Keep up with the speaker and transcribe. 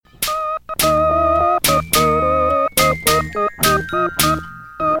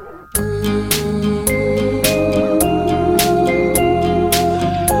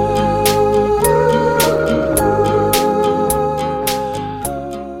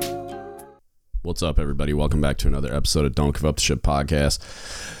What's up, everybody? Welcome back to another episode of Don't Give Up the Ship podcast.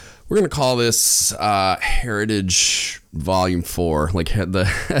 We're going to call this Heritage Volume 4. Like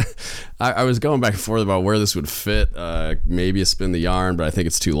I was going back and forth about where this would fit. Maybe a Spin the Yarn, but I think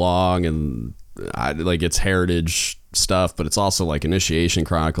it's too long. And it's Heritage stuff, but it's also like Initiation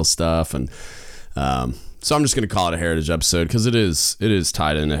Chronicle stuff. And so I'm just going to call it a Heritage episode because it is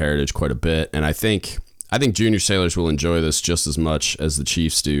tied into Heritage quite a bit. And I think junior sailors will enjoy this just as much as the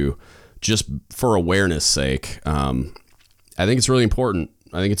Chiefs do. Just for awareness sake, I think it's really important.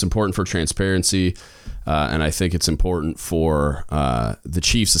 I think it's important for transparency, and I think it's important for the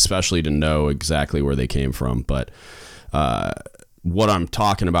Chiefs especially to know exactly where they came from. But what I'm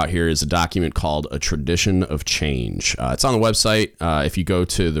talking about here is a document called A Tradition of Change. It's on the website. If you go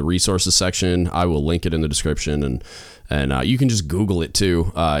to the resources section, I will link it in the description, and you can just Google it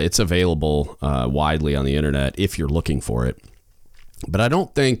too. It's available widely on the internet if you're looking for it. But I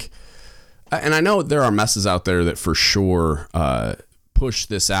don't think... And I know there are messes out there that for sure push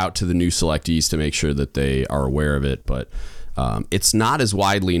this out to the new selectees to make sure that they are aware of it, but it's not as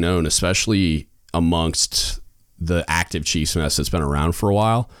widely known, especially amongst the active Chiefs mess that's been around for a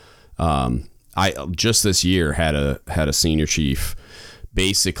while. I just this year had a senior chief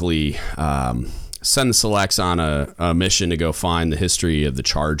basically send the selects on a mission to go find the history of the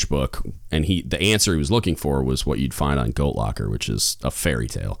charge book, and the answer he was looking for was what you'd find on Goat Locker, which is a fairy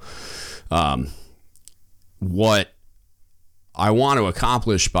tale. What I want to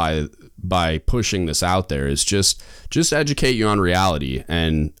accomplish by pushing this out there is just educate you on reality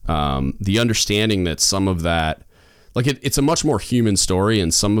and the understanding that some of that, like it's a much more human story,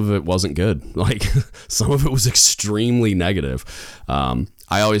 and some of it wasn't good. Like some of it was extremely negative.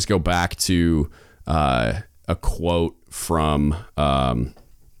 I always go back to a quote from I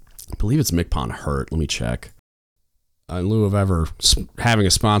believe it's Mick Pond Hurt. Let me check. In lieu of ever having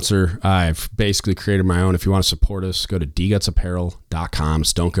a sponsor, I've basically created my own. If you want to support us, go to dgutsapparel.com.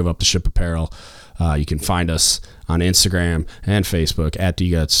 Don't Give Up the Ship Apparel. You can find us on Instagram and Facebook at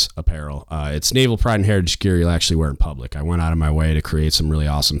dgutsapparel. It's naval pride and heritage gear you'll actually wear in public. I went out of my way to create some really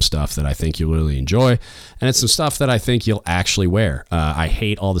awesome stuff that I think you'll really enjoy, and it's some stuff that I think you'll actually wear. I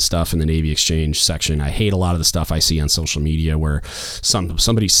hate all the stuff in the Navy Exchange section. I hate a lot of the stuff I see on social media where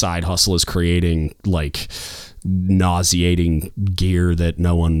somebody's side hustle is creating like nauseating gear that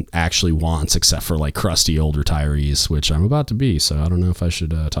no one actually wants except for like crusty old retirees, which I'm about to be, so I don't know if I should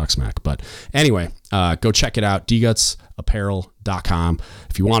talk smack. But anyway, go check it out, dgutsapparel.com.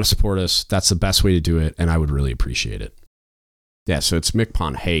 If you want to support us, that's the best way to do it, and I would really appreciate it. Yeah, so it's Mick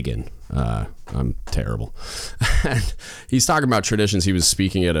Pond Hagen. I'm terrible. And he's talking about traditions. He was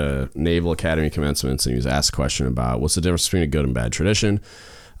speaking at a Naval Academy commencement, and he was asked a question about what's the difference between a good and bad tradition.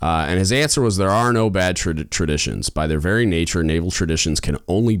 And his answer was, there are no bad traditions. By their very nature, naval traditions can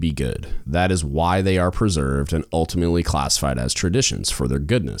only be good. That is why they are preserved and ultimately classified as traditions, for their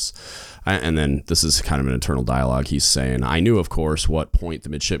goodness. And then this is kind of an internal dialogue. He's saying, I knew, of course, what point the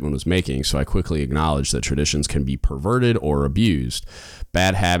midshipman was making, so I quickly acknowledged that traditions can be perverted or abused.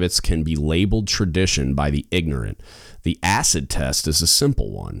 Bad habits can be labeled tradition by the ignorant. The acid test is a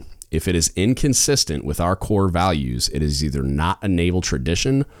simple one. If it is inconsistent with our core values, it is either not a naval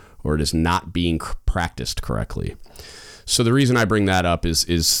tradition or it is not being practiced correctly. So the reason I bring that up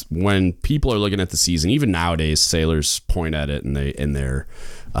is when people are looking at the season, even nowadays, sailors point at it and they in their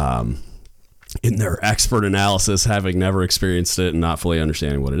expert analysis, having never experienced it and not fully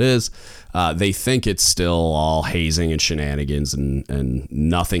understanding what it is, they think it's still all hazing and shenanigans and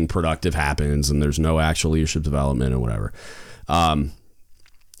nothing productive happens and there's no actual leadership development and whatever.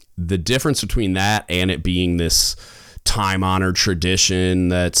 The difference between that and it being this time-honored tradition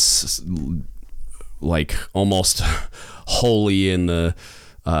that's like almost holy in the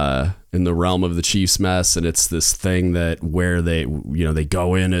realm of the Chiefs mess, and it's this thing that where they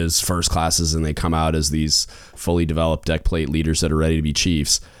go in as first classes and they come out as these fully developed deck plate leaders that are ready to be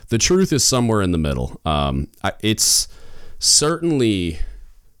chiefs. The truth is somewhere in the middle. It's certainly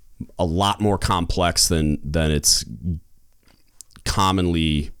a lot more complex than it's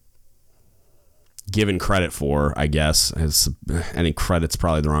commonly given credit for, I guess. Any credit's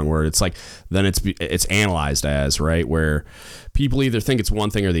probably the wrong word. It's like then it's analyzed as, right, where people either think it's one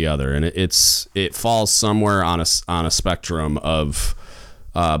thing or the other, and it falls somewhere on a spectrum of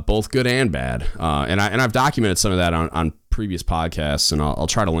both good and bad. And I've documented some of that on previous podcasts, and I'll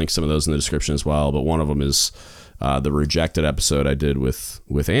try to link some of those in the description as well. But one of them is the Rejected episode I did with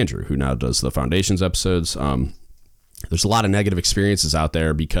Andrew, who now does the Foundations episodes. There's a lot of negative experiences out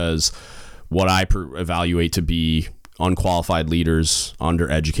there because what I evaluate to be unqualified leaders,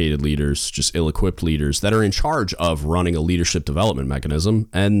 undereducated leaders, just ill-equipped leaders that are in charge of running a leadership development mechanism,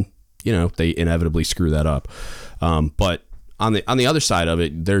 and they inevitably screw that up. But on the other side of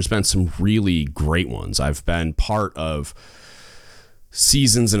it, there's been some really great ones. I've been part of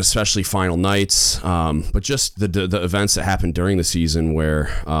seasons and especially final nights, but just the events that happened during the season where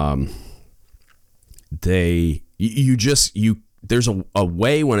there's a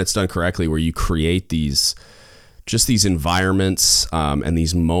way when it's done correctly where you create these environments and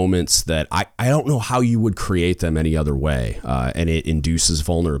these moments that I don't know how you would create them any other way. And it induces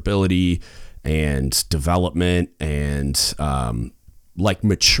vulnerability and development and like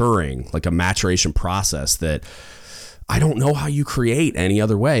maturing, like a maturation process that I don't know how you create any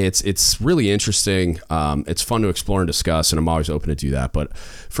other way. It's really interesting. It's fun to explore and discuss, and I'm always open to do that. But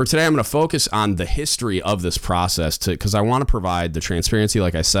for today, I'm going to focus on the history of this process because I want to provide the transparency,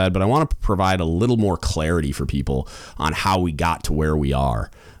 like I said, but I want to provide a little more clarity for people on how we got to where we are.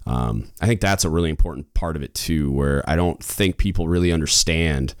 I think that's a really important part of it too, where I don't think people really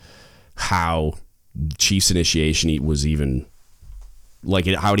understand how Chiefs initiation was even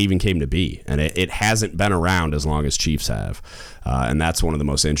how it even came to be. And it hasn't been around as long as Chiefs have. And that's one of the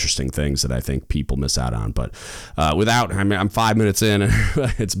most interesting things that I think people miss out on. But I'm 5 minutes in, and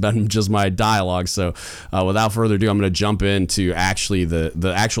it's been just my dialogue. So without further ado, I'm going to jump into actually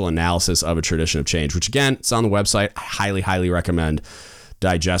the actual analysis of a tradition of change, which again, it's on the website. I highly, highly recommend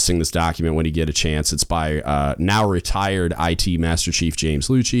digesting this document when you get a chance. It's by now retired IT Master Chief James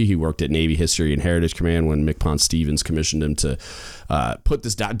Lucci. He worked at Navy History and Heritage Command when MCPON Stevens commissioned him to put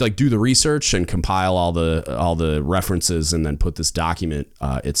this do the research and compile all the references and then put this document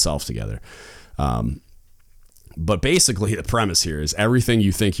itself together. But basically, the premise here is everything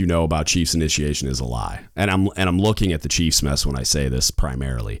you think you know about Chiefs initiation is a lie, and I'm looking at the Chiefs mess when I say this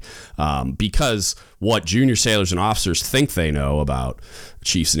primarily, because what junior sailors and officers think they know about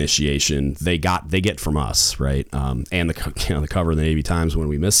Chiefs initiation, they get from us, right? And the cover of the Navy Times when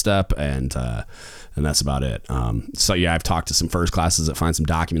we misstep, and that's about it. So yeah, I've talked to some first classes that find some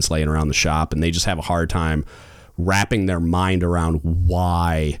documents laying around the shop, and they just have a hard time wrapping their mind around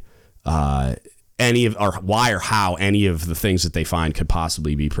why. Why or how any of the things that they find could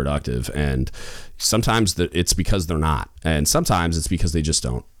possibly be productive. And sometimes it's because they're not. And sometimes it's because they just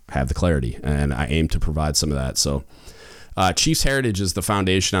don't have the clarity. And I aim to provide some of that. So Chiefs heritage is the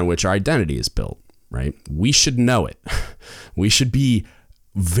foundation on which our identity is built, right? We should know it. We should be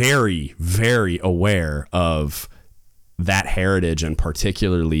very, very aware of that heritage, and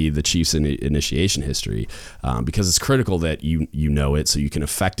particularly the Chiefs initiation history, because it's critical that you know it so you can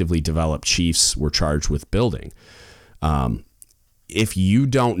effectively develop chiefs we're charged with building. If you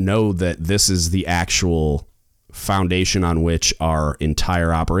don't know that this is the actual foundation on which our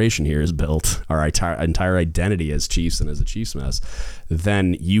entire operation here is built, our entire identity as chiefs and as a Chiefs mess,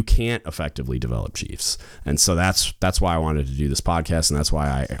 then you can't effectively develop chiefs. And so that's why I wanted to do this podcast, and that's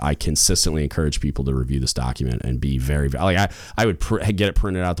why I consistently encourage people to review this document and be very, I would get it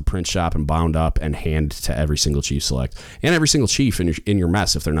printed out the print shop and bound up and hand to every single chief select and every single chief in your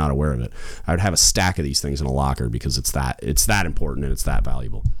mess if they're not aware of it. I would have a stack of these things in a locker because it's that important and it's that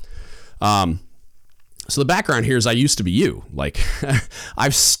valuable. So the background here is I used to be you. Like,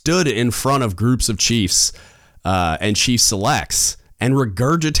 I've stood in front of groups of chiefs and chief selects and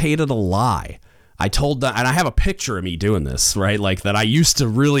regurgitated a lie. I told them, and I have a picture of me doing this, right? Like that I used to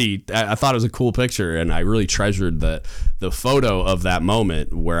really, I thought it was a cool picture, and I really treasured the photo of that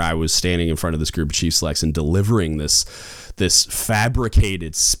moment where I was standing in front of this group of chief selects and delivering this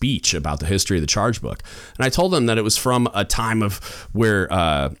fabricated speech about the history of the charge book. And I told them that it was from a time of where,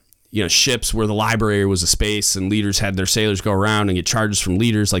 ships where the library was a space and leaders had their sailors go around and get charges from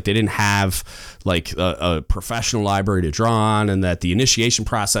leaders. Like they didn't have like a professional library to draw on, and that the initiation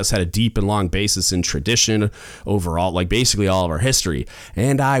process had a deep and long basis in tradition overall, like basically all of our history.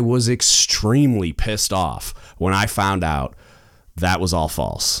 And I was extremely pissed off when I found out that was all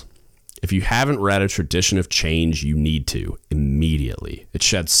false. If you haven't read A Tradition of Change, you need to immediately. It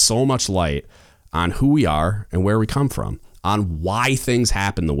sheds so much light on who we are and where we come from, on why things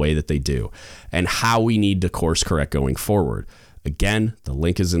happen the way that they do, and how we need to course correct going forward. Again, the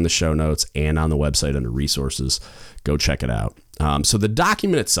link is in the show notes and on the website under resources. Go check it out. So the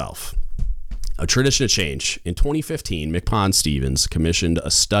document itself, A Tradition of Change. In 2015, MCPON Stevens commissioned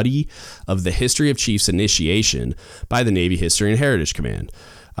a study of the history of Chiefs initiation by the Navy History and Heritage Command.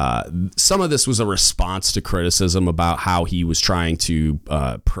 some of this was a response to criticism about how he was trying to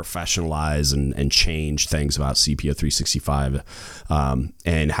professionalize and change things about CPO 365,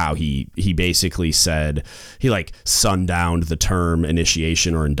 and how he basically said he like sundowned the term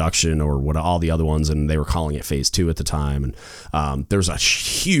initiation or induction or what all the other ones, and they were calling it phase 2 at the time. And there's a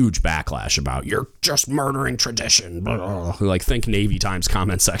huge backlash about you're just murdering tradition. Like think Navy Times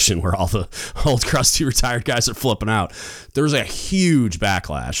comment section where all the old crusty retired guys are flipping out. There's a huge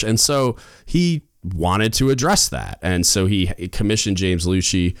backlash. And so he wanted to address that. And so he commissioned James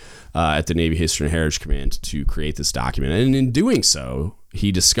Lucci at the Navy History and Heritage Command to create this document. And in doing so,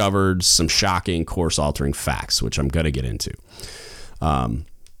 he discovered some shocking course-altering facts, which I'm going to get into.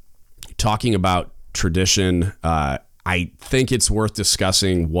 Talking about tradition, I think it's worth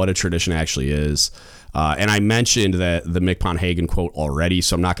discussing what a tradition actually is. And I mentioned the MCPON-Hagan quote already,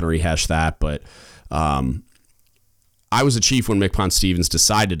 so I'm not going to rehash that. But I was a chief when MCPON Stevens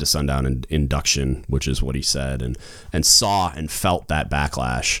decided to sundown induction, which is what he said, and saw and felt that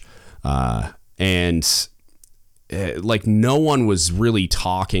backlash. Like no one was really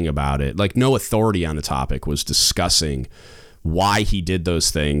talking about it. Like no authority on the topic was discussing why he did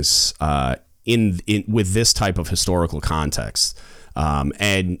those things in with this type of historical context.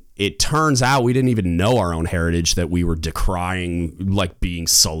 And it turns out we didn't even know our own heritage that we were decrying, like being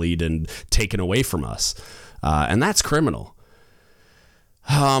sullied and taken away from us. And that's criminal.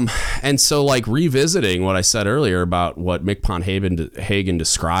 And so like revisiting what I said earlier about what MCPON-Hagan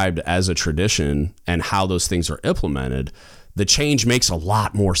described as a tradition and how those things are implemented, the change makes a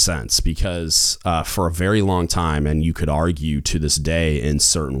lot more sense because for a very long time, and you could argue to this day in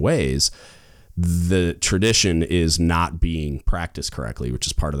certain ways, the tradition is not being practiced correctly, which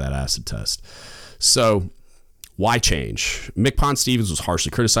is part of that acid test. So why change? MCPON Stevens was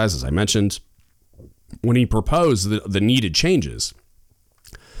harshly criticized, as I mentioned, when he proposed the needed changes.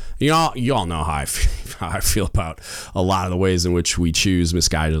 You all know how I feel about a lot of the ways in which we choose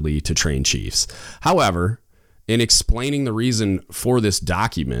misguidedly to train chiefs. However, in explaining the reason for this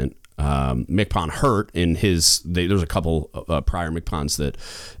document, MCPON Hurt in there's a couple prior MCPONs that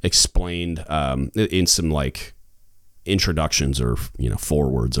explained in some like introductions or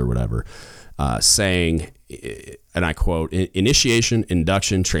forewords or whatever, saying, and I quote, initiation,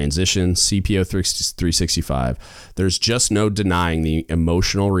 induction, transition, CPO 365, there's just no denying the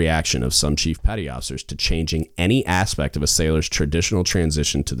emotional reaction of some chief petty officers to changing any aspect of a sailor's traditional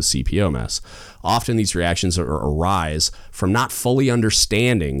transition to the CPO mess. Often these reactions arise from not fully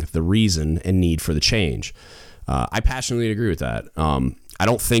understanding the reason and need for the change. I passionately agree with that. I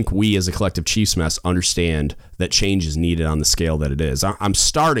don't think we as a collective chiefs mess understand that change is needed on the scale that it is. I'm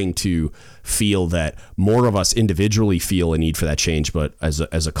starting to feel that more of us individually feel a need for that change, but as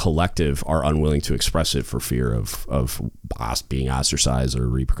a collective are unwilling to express it for fear of being ostracized or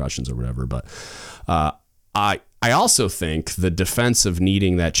repercussions or whatever. But I also think the defense of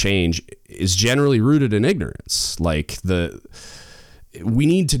needing that change is generally rooted in ignorance. Like we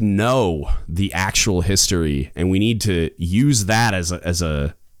need to know the actual history, and we need to use that as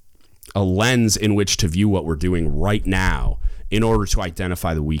a lens in which to view what we're doing right now in order to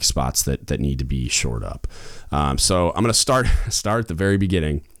identify the weak spots that need to be shored up. So I'm going to start at the very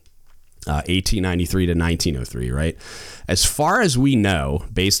beginning, 1893 to 1903, right? As far as we know,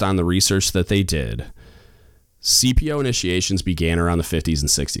 based on the research that they did, CPO initiations began around the 50s and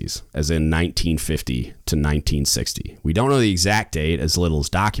 60s, as in 1950 to 1960. We don't know the exact date, as little is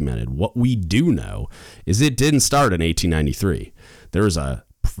documented. What we do know is it didn't start in 1893. There was a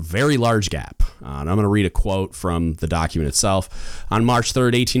very large gap. And I'm going to read a quote from the document itself. On March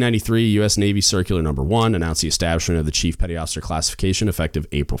 3rd, 1893, U.S. Navy Circular Number 1 announced the establishment of the Chief Petty Officer classification effective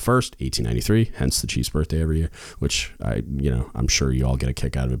April 1st, 1893, hence the Chief's birthday every year, which I'm sure you all get a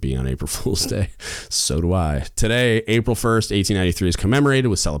kick out of it being on April Fool's Day. So do I. Today, April 1st, 1893 is commemorated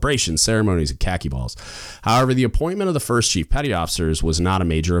with celebrations, ceremonies, and khaki balls. However, the appointment of the first Chief Petty Officers was not a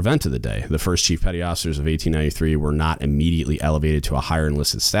major event of the day. The first Chief Petty Officers of 1893 were not immediately elevated to a higher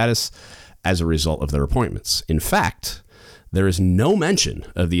enlisted status as a result of their appointments. In fact, there is no mention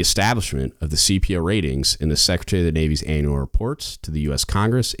of the establishment of the CPO ratings in the Secretary of the Navy's annual reports to the U.S.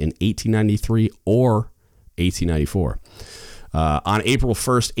 Congress in 1893 or 1894. On April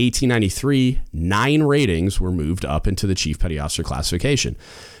 1st, 1893, 9 ratings were moved up into the Chief Petty Officer classification.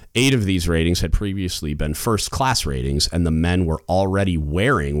 8 of these ratings had previously been first-class ratings, and the men were already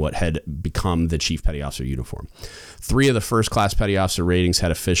wearing what had become the Chief Petty Officer uniform. 3 of the first-class Petty Officer ratings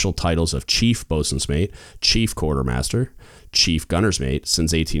had official titles of Chief Boatswain's Mate, Chief Quartermaster, Chief Gunner's Mate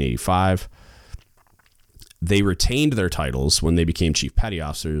since 1885. They retained their titles when they became Chief Petty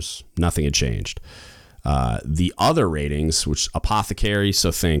Officers. Nothing had changed. The other ratings, which apothecary,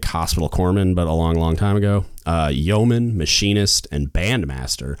 so think hospital corpsman, but a long, long time ago, yeoman, machinist, and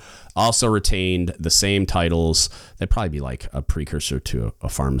bandmaster also retained the same titles. They'd probably be like a precursor to a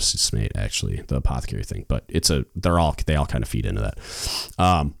pharmacist's mate, actually, the apothecary thing. But they all kind of feed into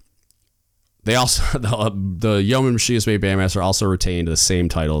that. They also, the yeoman, machinist, mate, bandmaster also retained the same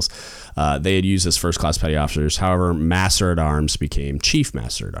titles they had used as first-class petty officers. However, master-at-arms became chief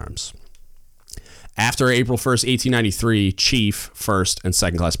master-at-arms. After April 1st, 1893, chief, first, and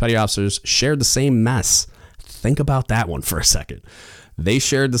second-class petty officers shared the same mess. Think about that one for a second. They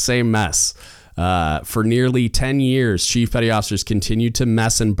shared the same mess. For nearly 10 years, chief petty officers continued to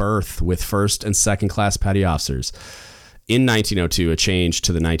mess and berth with first and second-class petty officers. In 1902, a change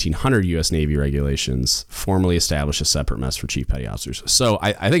to the 1900 U.S. Navy regulations formally established a separate mess for chief petty officers. So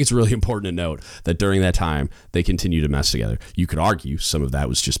I think it's really important to note that during that time, they continued to mess together. You could argue some of that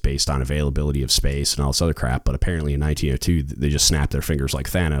was just based on availability of space and all this other crap, but apparently in 1902, they just snapped their fingers like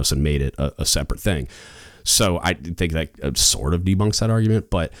Thanos and made it a separate thing. So I think that sort of debunks that argument.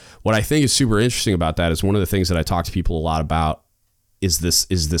 But what I think is super interesting about that is one of the things that I talk to people a lot about is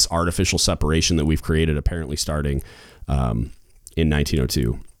this artificial separation that we've created, apparently starting in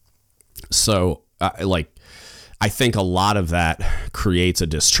 1902. So I think a lot of that creates a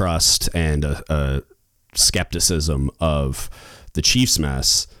distrust and a skepticism of the Chiefs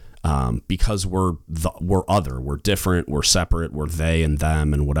mess, because we're other, we're different, we're separate, we're they and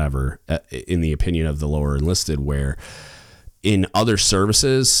them and whatever, in the opinion of the lower enlisted, where in other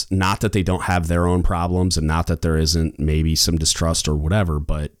services, not that they don't have their own problems and not that there isn't maybe some distrust or whatever,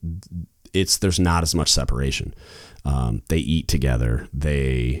 but there's not as much separation. They eat together.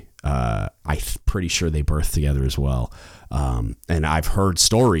 I'm pretty sure they birth together as well. And I've heard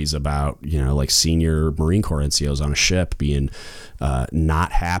stories about, like senior Marine Corps NCOs on a ship being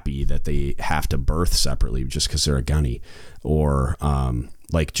not happy that they have to birth separately just because they're a gunny. Or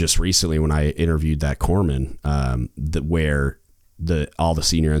like just recently when I interviewed that corpsman, where all the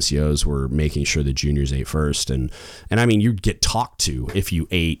senior NCOs were making sure the juniors ate first, and I mean, you'd get talked to if you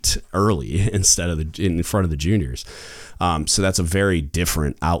ate early instead of in front of the juniors. So that's a very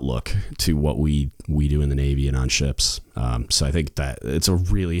different outlook to what we do in the Navy and on ships. So I think that it's a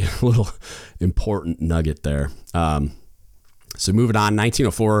really little important nugget there. So moving on,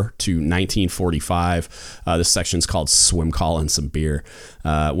 1904 to 1945, this section's called Swim Call and Some Beer.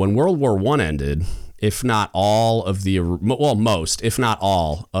 When World War I ended, if not all of most, if not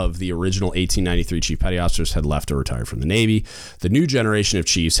all of the original 1893 Chief Petty Officers had left or retired from the Navy, the new generation of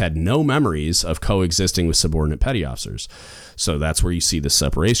chiefs had no memories of coexisting with subordinate petty officers. So that's where you see the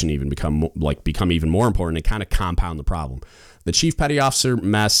separation even become even more important and kind of compound the problem. The Chief Petty Officer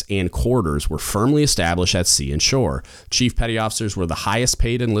mess and quarters were firmly established at sea and shore. Chief Petty Officers were the highest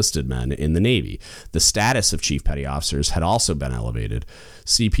paid enlisted men in the Navy. The status of Chief Petty Officers had also been elevated.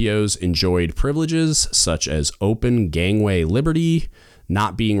 CPOs enjoyed privileges such as open gangway liberty,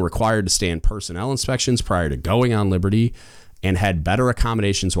 not being required to stand personnel inspections prior to going on liberty, and had better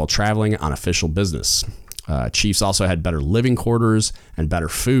accommodations while traveling on official business. Chiefs also had better living quarters and better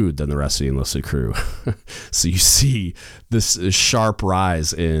food than the rest of the enlisted crew. So you see this sharp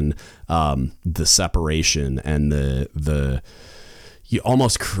rise in the separation and you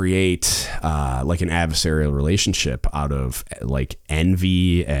almost create like an adversarial relationship out of like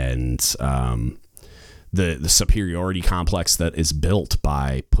envy and the superiority complex that is built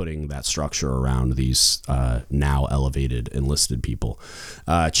by putting that structure around these now elevated enlisted people.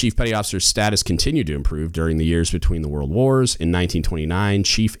 Chief Petty Officer's status continued to improve during the years between the World Wars. In 1929,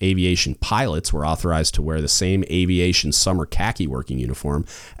 Chief Aviation Pilots were authorized to wear the same aviation summer khaki working uniform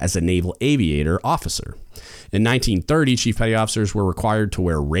as a naval aviator officer. In 1930, Chief Petty Officers were required to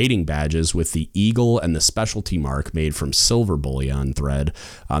wear rating badges with the eagle and the specialty mark made from silver bullion thread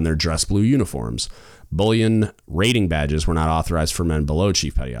on their dress blue uniforms. Bullion rating badges were not authorized for men below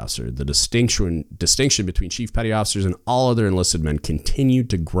Chief Petty Officer. The distinction between Chief Petty Officers and all other enlisted men continued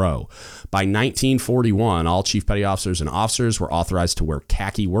to grow. By 1941, all Chief Petty Officers and officers were authorized to wear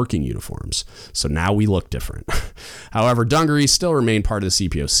khaki working uniforms. So now we look different. However, dungarees still remained part of the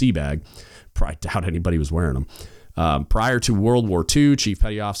CPO sea bag. I doubt anybody was wearing them. Prior to World War II, Chief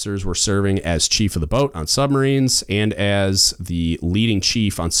Petty Officers were serving as chief of the boat on submarines and as the leading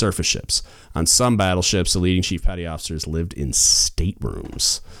chief on surface ships. On some battleships, the leading Chief Petty Officers lived in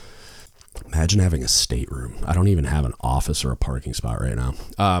staterooms. Imagine having a stateroom. I don't even have an office or a parking spot right now.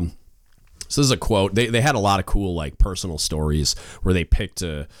 So this is a quote. They had a lot of cool like personal stories where they picked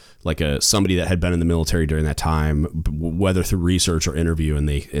somebody that had been in the military during that time, whether through research or interview, and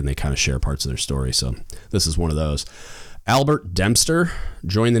they kind of share parts of their story. So this is one of those. Albert Dempster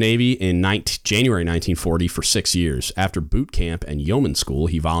joined the Navy in January 1940 for 6 years. After boot camp and yeoman school,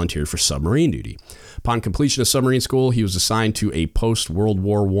 he volunteered for submarine duty. Upon completion of submarine school, he was assigned to a post-World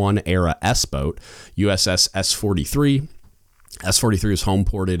War I era S-boat, USS S-43. S-43 was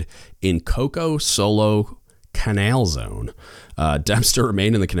home-ported in Coco Solo Canal Zone. Dempster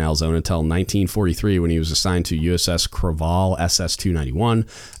remained in the Canal Zone until 1943 when he was assigned to USS Creval SS-291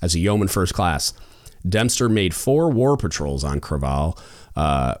 as a yeoman first class. Dempster made 4 war patrols on Creval.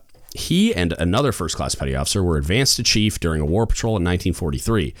 He and another first-class petty officer were advanced to chief during a war patrol in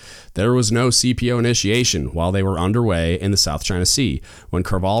 1943. There was no CPO initiation while they were underway in the South China Sea. When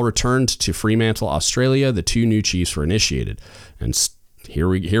Creval returned to Fremantle, Australia, the 2 new chiefs were initiated. And here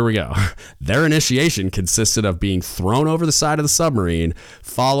we go. Their initiation consisted of being thrown over the side of the submarine,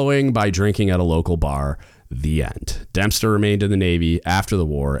 following by drinking at a local bar. The end. Dempster remained in the Navy after the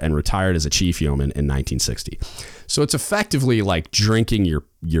war and retired as a chief yeoman in 1960. So it's effectively like drinking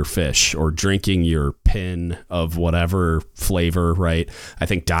your fish or drinking your pin of whatever flavor, right? I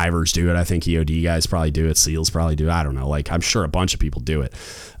think divers do it. I think EOD guys probably do it. SEALs probably do it. I don't know. Like, I'm sure a bunch of people do it.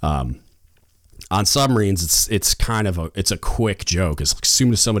 On submarines, it's kind of a quick joke. As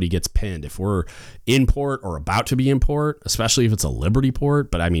soon as somebody gets pinned, if we're in port or about to be in port, especially if it's a Liberty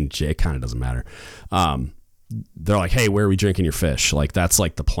port, but I mean, it kind of doesn't matter. They're like, hey, where are we drinking your fish? Like, that's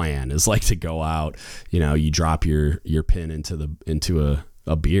like the plan is like to go out, you drop your pin into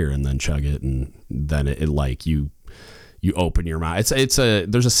a beer and then chug it. And then it like you open your mouth. There's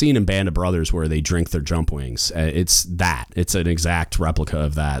a scene in Band of Brothers where they drink their jump wings. It's an exact replica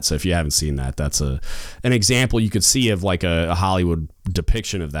of that. So if you haven't seen that, that's an example you could see of like a Hollywood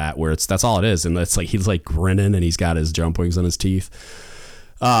depiction of that, where that's all it is. And it's like, he's like grinning and he's got his jump wings on his teeth.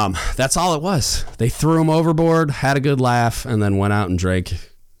 That's all it was. They threw him overboard, had a good laugh, and then went out and drank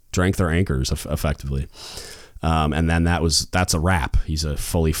their anchors effectively. And then that's a wrap. He's a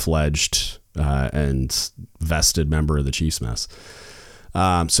fully fledged and vested member of the Chiefs Mess.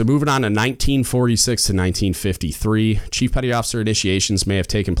 So moving on to 1946 to 1953, Chief Petty Officer initiations may have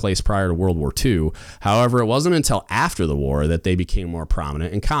taken place prior to World War II. However, it wasn't until after the war that they became more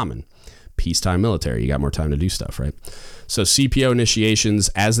prominent and common. Peacetime military, you got more time to do stuff, right? So CPO initiations,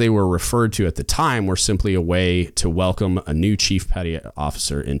 as they were referred to at the time, were simply a way to welcome a new chief petty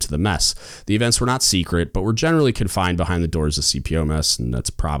officer into the mess. The events were not secret, but were generally confined behind the doors of CPO mess, and that's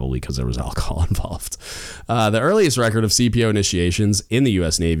probably because there was alcohol involved. The earliest record of CPO initiations in the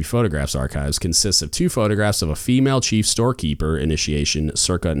U.S. Navy Photographs Archives consists of 2 photographs of a female chief storekeeper initiation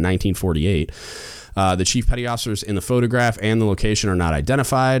circa 1948. The chief petty officers in the photograph and the location are not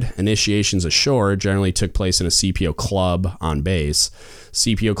identified. Initiations ashore generally took place in a CPO club on base.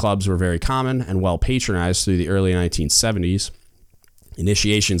 CPO clubs were very common and well patronized through the early 1970s.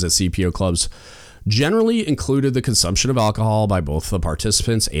 Initiations at CPO clubs generally included the consumption of alcohol by both the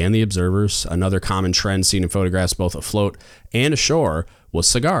participants and the observers. Another common trend seen in photographs both afloat and ashore was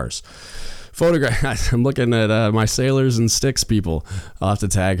cigars. I'm looking at my Sailors and Sticks people. I'll have to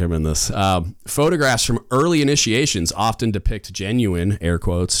tag him in this. Photographs from early initiations often depict genuine, air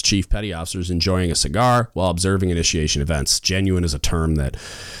quotes, chief petty officers enjoying a cigar while observing initiation events. Genuine is a term that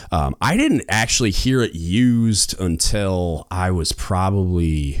I didn't actually hear it used until I was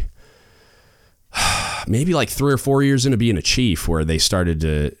probably maybe like 3 or 4 years into being a chief, where they started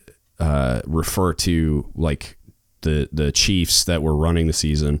to refer to like the chiefs that were running the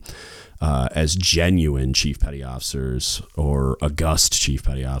season as genuine chief petty officers or august chief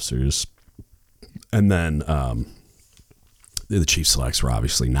petty officers. And then the chief selects were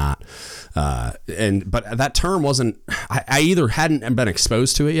obviously not. But that term wasn't, I either hadn't been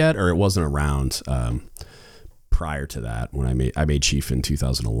exposed to it yet, or it wasn't around prior to that when I made chief in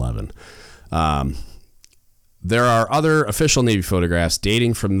 2011. There are other official Navy photographs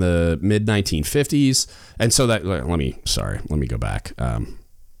dating from the mid 1950s. And so that, let me go back.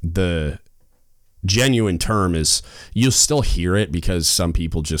 The genuine term is, you'll still hear it because some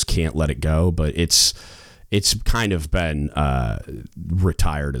people just can't let it go, but it's kind of been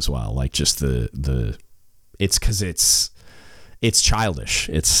retired as well. Like just it's because it's childish.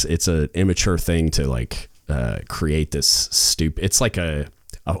 It's an immature thing to like create this stupid. It's like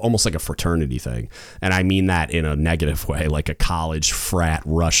almost like a fraternity thing, and I mean that in a negative way, like a college frat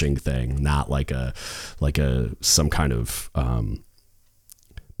rushing thing, not like some kind of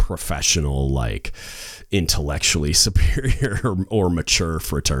professional, like intellectually superior or mature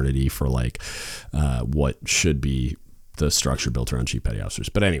fraternity for like what should be the structure built around chief petty officers.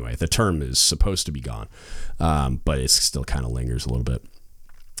 But anyway, the term is supposed to be gone, but it still kind of lingers a little bit.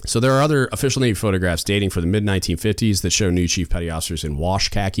 So there are other official Navy photographs dating from the mid-1950s that show new Chief Petty Officers in wash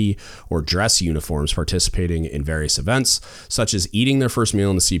khaki or dress uniforms participating in various events, such as eating their first meal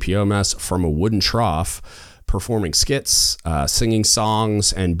in the CPO mess from a wooden trough, performing skits, singing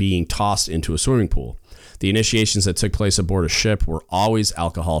songs, and being tossed into a swimming pool. The initiations that took place aboard a ship were always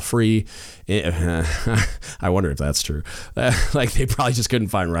alcohol-free. I wonder if that's true. Like, they probably just couldn't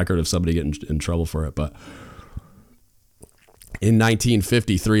find record of somebody getting in trouble for it, but... In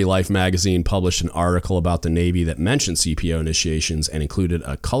 1953, Life magazine published an article about the Navy that mentioned CPO initiations and included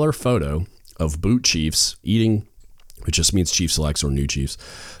a color photo of boot chiefs eating, which just means chief selects or new chiefs,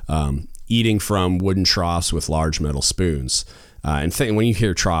 eating from wooden troughs with large metal spoons. And when you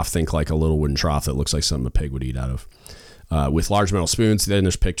hear trough, think like a little wooden trough that looks like something a pig would eat out of. With large metal spoons. Then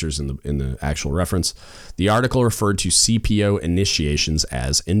there's pictures in the actual reference. The article referred to CPO initiations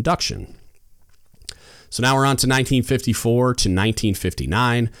as induction. So now we're on to 1954 to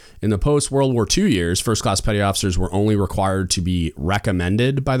 1959. In the post-World War II years, first-class petty officers were only required to be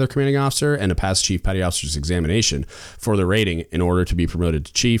recommended by their commanding officer and to pass Chief Petty Officer's examination for their rating in order to be promoted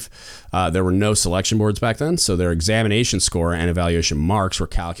to chief. There were no selection boards back then, so their examination score and evaluation marks were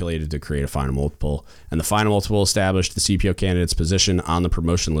calculated to create a final multiple, and the final multiple established the CPO candidate's position on the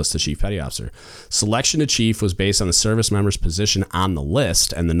promotion list to Chief Petty Officer. Selection to chief was based on the service member's position on the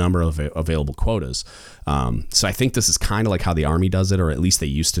list and the number of available quotas. So I think this is kind of like how the Army does it, or at least they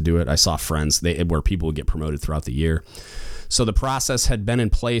used to do it. I saw friends where people would get promoted throughout the year. So the process had been in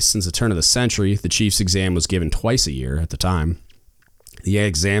place since the turn of the century. The chief's exam was given twice a year at the time. The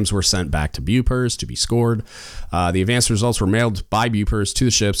exams were sent back to BUPERS to be scored. The advanced results were mailed by BUPERS to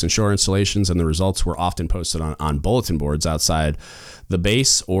the ships and shore installations, and the results were often posted on bulletin boards outside the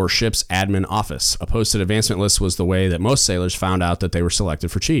base or ship's admin office. A posted advancement list was the way that most sailors found out that they were selected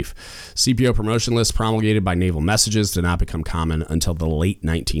for chief. CPO promotion lists promulgated by Naval Messages did not become common until the late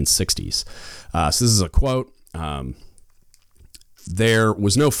 1960s. So this is a quote. There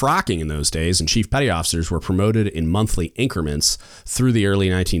was no frocking in those days, and chief petty officers were promoted in monthly increments through the early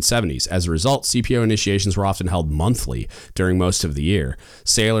 1970s. As a result, CPO initiations were often held monthly during most of the year.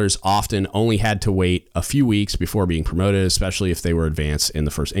 Sailors often only had to wait a few weeks before being promoted, especially if they were advanced in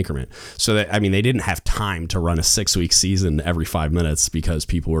the first increment. So that, they didn't have time to run a 6-week season every 5 minutes because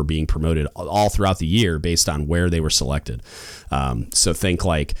people were being promoted all throughout the year based on where they were selected. So think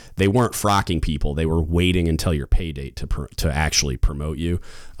like they weren't frocking people. They were waiting until your pay date to actually promote you.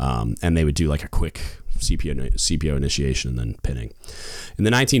 And they would do like a quick CPO initiation and then pinning. In the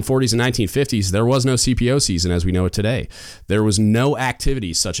 1940s and 1950s, there was no CPO season as we know it today. There was no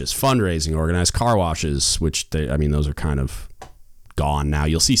activities such as fundraising, organized car washes, which those are kind of gone now.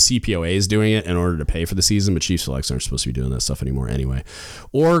 You'll see CPOAs doing it in order to pay for the season, but chief selects aren't supposed to be doing that stuff anymore anyway.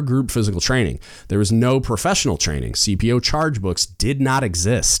 Or group physical training. There was no professional training. CPO charge books did not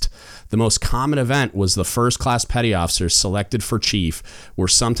exist. The most common event was the first class petty officers selected for chief were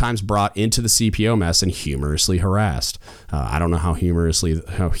sometimes brought into the CPO mess and humorously harassed. I don't know how humorous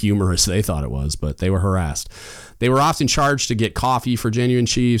they thought it was, but they were harassed. They were often charged to get coffee for genuine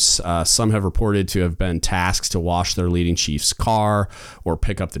chiefs. Some have reported to have been tasked to wash their leading chief's car or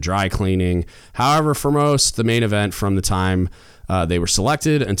pick up the dry cleaning. However, for most, the main event from the time they were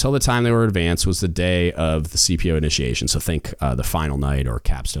selected until the time they were advanced was the day of the CPO initiation. So think the final night or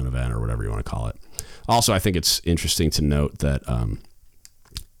capstone event or whatever you want to call it. Also, I think it's interesting to note that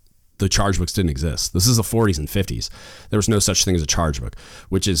the charge books didn't exist. This is the 40s and 50s. There was no such thing as a charge book,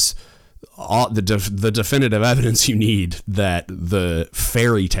 which is all the definitive evidence you need that the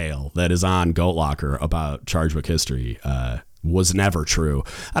fairy tale that is on Goat Locker about charge book history was never true.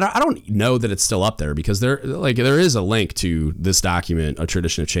 I don't know that it's still up there because there is a link to this document, A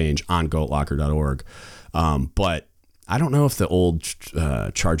Tradition of Change, on goatlocker.org. But I don't know if the old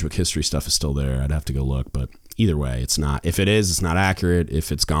charge book history stuff is still there. I'd have to go look, but either way, it's not. If it is, it's not accurate.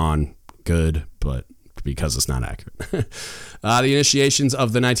 If it's gone, good, but because it's not accurate. The initiations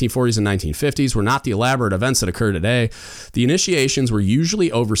of the 1940s and 1950s were not the elaborate events that occur today. The initiations were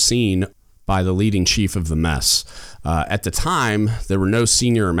usually overseen by the leading chief of the mess. At the time, there were no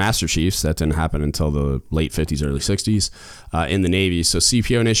senior or master chiefs. That didn't happen until the late 50s, early 60s in the Navy. So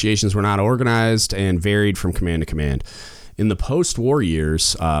CPO initiations were not organized and varied from command to command. In the post-war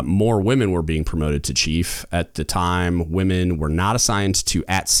years, more women were being promoted to chief. At the time, women were not assigned to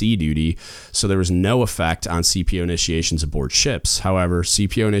at-sea duty, so there was no effect on CPO initiations aboard ships. However,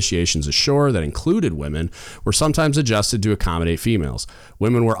 CPO initiations ashore that included women were sometimes adjusted to accommodate females.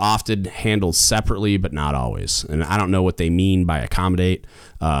 Women were often handled separately, but not always. And I don't know what they mean by accommodate.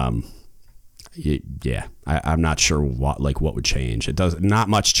 I'm not sure what would change. Not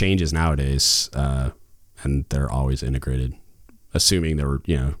much changes nowadays. And they're always integrated assuming there were,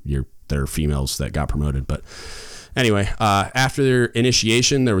 there are females that got promoted. But anyway, after their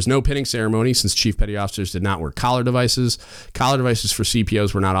initiation, there was no pinning ceremony since chief petty officers did not wear collar devices. Collar devices for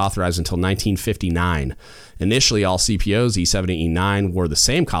CPOs were not authorized until 1959. Initially, all CPOs, E7 and E9, wore the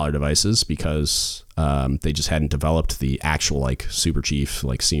same collar devices because they just hadn't developed the actual like super chief,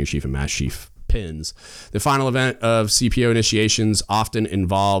 like senior chief and master chief pins. The final event of CPO initiations often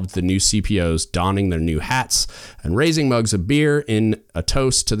involved the new CPOs donning their new hats and raising mugs of beer in a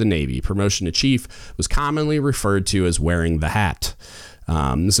toast to the Navy. Promotion to chief was commonly referred to as wearing the hat.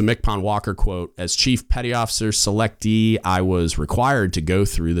 This is a McPon Walker quote. As chief petty officer selectee, I was required to go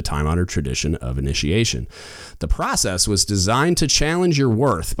through the time-honored tradition of initiation. The process was designed to challenge your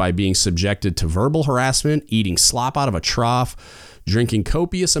worth by being subjected to verbal harassment, eating slop out of a trough, drinking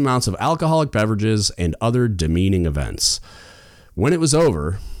copious amounts of alcoholic beverages, and other demeaning events. When it was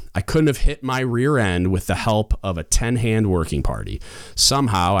over, I couldn't have hit my rear end with the help of a 10-hand working party.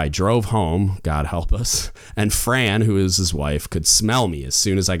 Somehow I drove home, God help us, and Fran, who is his wife, could smell me as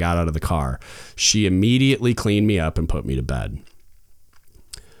soon as I got out of the car. She immediately cleaned me up and put me to bed.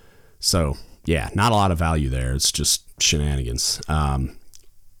 So, yeah, not a lot of value there. It's just shenanigans.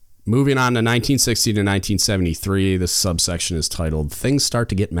 Moving on to 1960 to 1973, this subsection is titled Things Start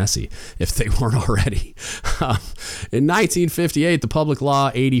to Get Messy, if they weren't already. In 1958, the Public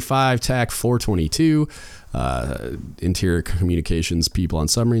Law 85 TAC 422, Interior Communications people on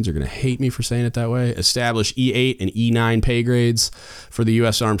submarines are going to hate me for saying it that way, established E8 and E9 pay grades for the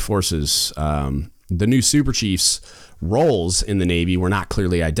U.S. Armed Forces. The new super chiefs roles in the Navy were not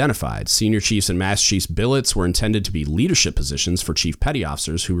clearly identified. Senior chiefs and master chiefs billets were intended to be leadership positions for chief petty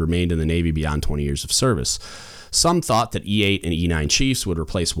officers who remained in the Navy beyond 20 years of service. Some thought that E8 and E9 chiefs would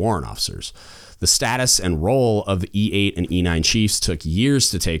replace warrant officers. The status and role of the E8 and E9 chiefs took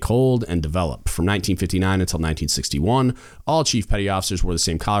years to take hold and develop. From 1959 until 1961, all chief petty officers wore the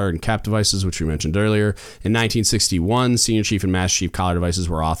same collar and cap devices, which we mentioned earlier. In 1961, senior chief and master chief collar devices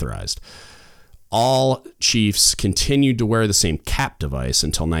were authorized. All chiefs continued to wear the same cap device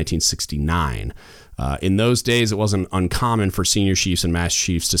until 1969. In those days, it wasn't uncommon for senior chiefs and master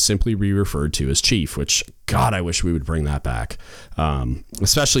chiefs to simply be referred to as chief, which, God, I wish we would bring that back.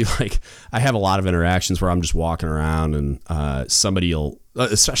 Especially, like, I have a lot of interactions where I'm just walking around and somebody will,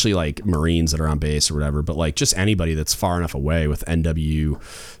 especially like Marines that are on base or whatever, but like just anybody that's far enough away with NW,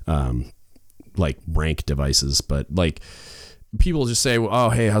 like rank devices, but like, people just say, oh,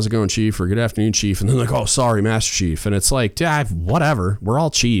 hey, how's it going, chief? Or good afternoon, chief. And then like, oh, sorry, master chief. And it's like, yeah, whatever. We're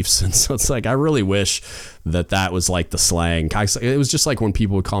all chiefs. And so it's like, I really wish that was like the slang. It was just like when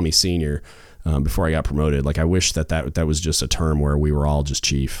people would call me senior before I got promoted. Like, I wish that was just a term where we were all just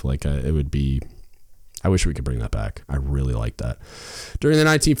chief. Like it would be, I wish we could bring that back. I really like that. During the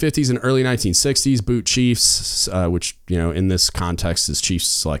 1950s and early 1960s, boot chiefs, which, in this context is chief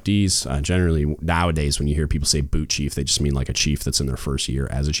selectees. Generally, nowadays, when you hear people say boot chief, they just mean like a chief that's in their first year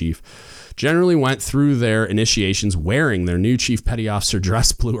as a chief. Generally went through their initiations wearing their new chief petty officer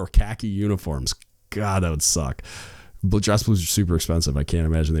dress blue or khaki uniforms. God, that would suck. Dress blues are super expensive. I can't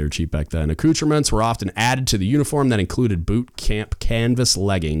imagine they were cheap back then. Accoutrements were often added to the uniform that included boot camp canvas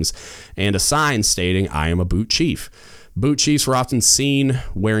leggings and a sign stating, I am a boot chief. Boot chiefs were often seen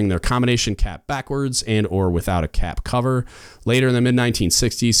wearing their combination cap backwards and or without a cap cover. Later in the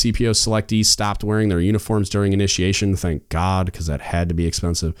mid-1960s, CPO selectees stopped wearing their uniforms during initiation. Thank God, because that had to be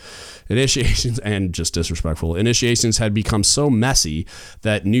expensive. Initiations, and just disrespectful, initiations had become so messy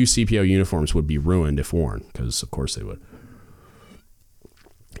that new CPO uniforms would be ruined if worn, because of course they would.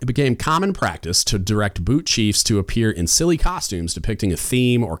 It became common practice to direct boot chiefs to appear in silly costumes depicting a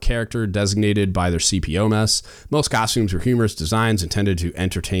theme or character designated by their CPO mess. Most costumes were humorous designs intended to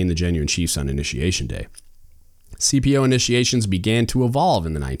entertain the genuine chiefs on initiation day. CPO initiations began to evolve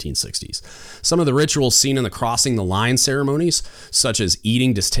in the 1960s. Some of the rituals seen in the crossing the line ceremonies, such as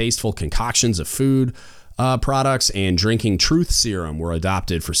eating distasteful concoctions of food products and drinking truth serum, were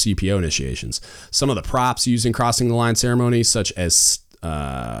adopted for CPO initiations. Some of the props used in crossing the line ceremonies, such as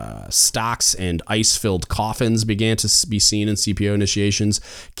stocks and ice-filled coffins, began to be seen in CPO initiations.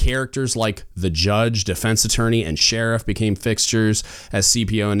 Characters like the judge, defense attorney, and sheriff became fixtures as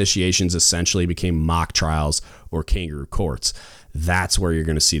CPO initiations essentially became mock trials or kangaroo courts. That's where you're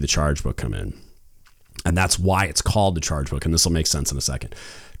going to see the charge book come in. And that's why it's called the charge book, and this will make sense in a second.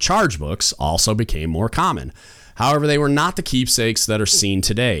 Charge books also became more common. However, they were not the keepsakes that are seen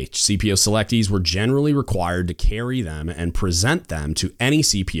today. CPO selectees were generally required to carry them and present them to any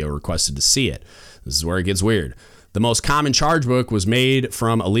CPO requested to see it. This is where it gets weird. The most common charge book was made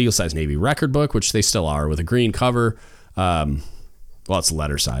from a legal-sized Navy record book, which they still are, with a green cover. Well, it's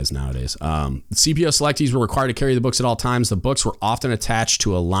letter size nowadays. The CPO selectees were required to carry the books at all times. The books were often attached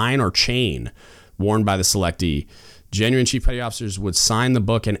to a line or chain worn by the selectee. Genuine chief petty officers would sign the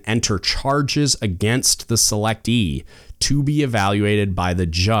book and enter charges against the selectee to be evaluated by the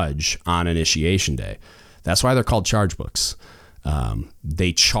judge on initiation day. That's why they're called charge books.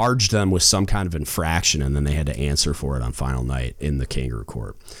 They charged them with some kind of infraction, and then they had to answer for it on final night in the kangaroo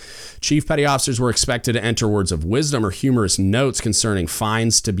court. Chief petty officers were expected to enter words of wisdom or humorous notes concerning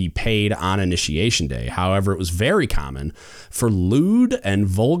fines to be paid on initiation day. However, it was very common for lewd and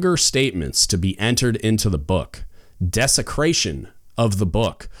vulgar statements to be entered into the book. Desecration of the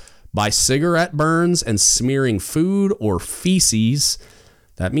book by cigarette burns and smearing food or feces,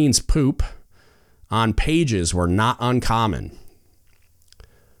 that means poop, on pages were not uncommon.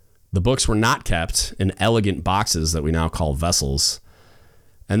 The books were not kept in elegant boxes that we now call vessels,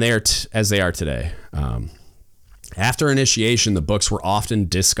 and they are as they are today. After initiation, the books were often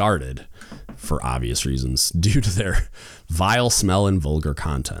discarded for obvious reasons due to their vile smell and vulgar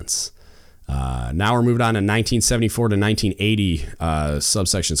contents. Now we're moving on to 1974 to 1980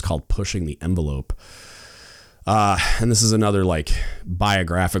 subsections called Pushing the Envelope. And this is another like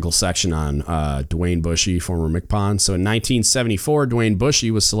biographical section on Dwayne Bushy, former MCPON. So in 1974, Dwayne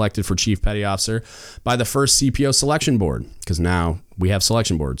Bushy was selected for Chief Petty Officer by the first CPO selection board, because now we have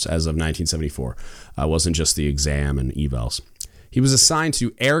selection boards as of 1974. It wasn't just the exam and evals. He was assigned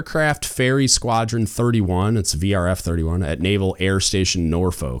to Aircraft Ferry Squadron 31, it's VRF 31, at Naval Air Station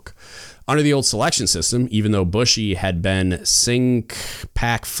Norfolk. Under the old selection system, even though Bushy had been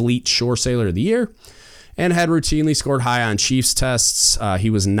SINCPAC Fleet Shore Sailor of the Year and had routinely scored high on Chiefs tests, he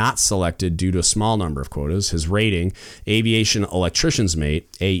was not selected due to a small number of quotas. His rating, Aviation Electrician's Mate,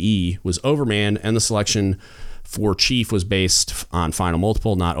 AE, was overmanned, and the selection for Chief was based on final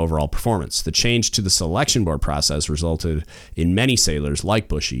multiple, not overall performance. The change to the selection board process resulted in many sailors, like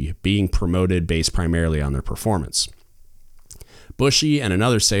Bushy, being promoted based primarily on their performance. Bushy and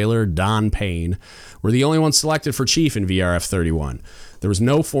another sailor, Don Payne, were the only ones selected for Chief in VRF 31. There was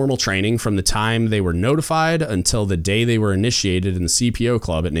no formal training from the time they were notified until the day they were initiated in the CPO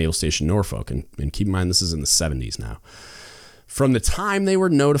club at Naval Station Norfolk. And keep in mind, this is in the 70s now. From the time they were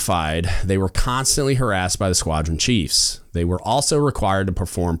notified, they were constantly harassed by the squadron chiefs. They were also required to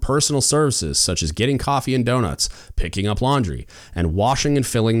perform personal services such as getting coffee and donuts, picking up laundry, and washing and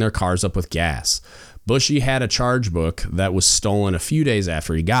filling their cars up with gas. Bushy had a charge book that was stolen a few days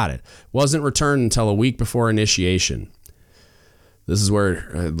after he got it. Wasn't returned until a week before initiation. This is where,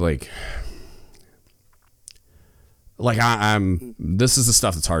 I'm. This is the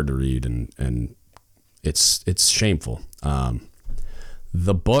stuff that's hard to read, and it's shameful.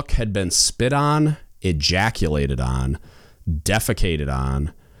 The book had been spit on, ejaculated on, defecated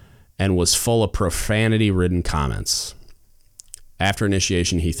on, and was full of profanity-ridden comments. After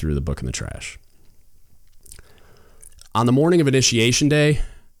initiation, he threw the book in the trash. On the morning of initiation day,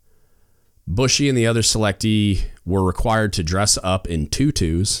 Bushy and the other selectee were required to dress up in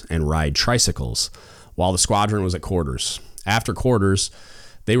tutus and ride tricycles while the squadron was at quarters. After quarters,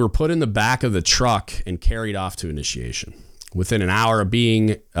 they were put in the back of the truck and carried off to initiation. Within an hour of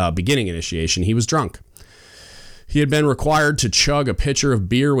beginning initiation, he was drunk. He had been required to chug a pitcher of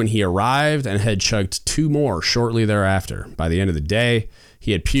beer when he arrived and had chugged 2 more shortly thereafter. By the end of the day,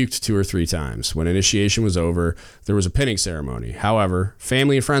 he had puked 2 or 3 times. When initiation was over, there was a pinning ceremony. However,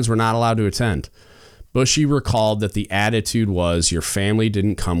 family and friends were not allowed to attend. Bushy recalled that the attitude was your family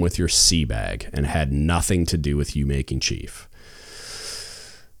didn't come with your sea bag and had nothing to do with you making chief.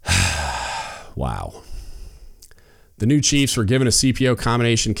 Wow. The new chiefs were given a CPO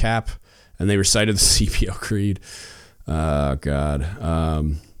combination cap, and they recited the CPO creed. Oh,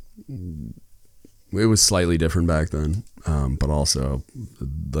 God. It was slightly different back then, but also,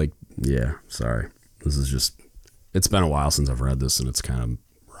 sorry. This is just, it's been a while since I've read this, and it's kind of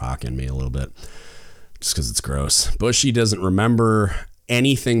rocking me a little bit, just because it's gross. Bushy doesn't remember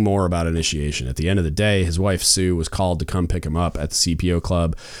anything more about initiation. At the end of the day, his wife, Sue, was called to come pick him up at the CPO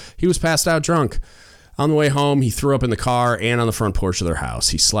club. He was passed out drunk. On the way home, he threw up in the car and on the front porch of their house.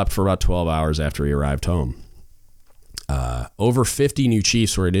 He slept for about 12 hours after he arrived home. Over 50 new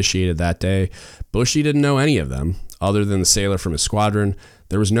chiefs were initiated that day. Bushy didn't know any of them, other than the sailor from his squadron.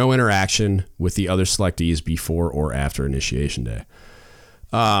 There was no interaction with the other selectees before or after initiation day.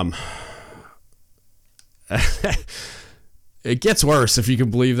 It gets worse, if you can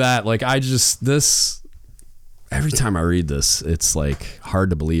believe that. Every time I read this, it's hard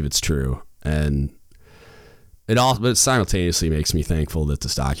to believe it's true. And but it simultaneously makes me thankful that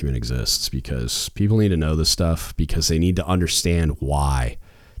this document exists, because people need to know this stuff, because they need to understand why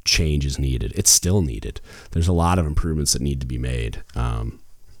change is needed. It's still needed. There's a lot of improvements that need to be made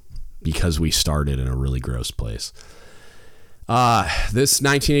because we started in a really gross place. This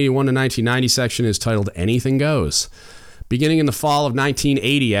 1981 to 1990 section is titled Anything Goes. Beginning in the fall of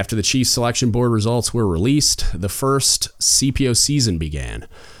 1980, after the Chiefs selection board results were released, the first CPO season began.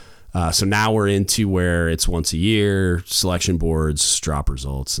 So now we're into where it's once a year, selection boards drop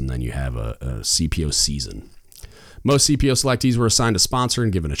results, and then you have a CPO season. Most CPO selectees were assigned a sponsor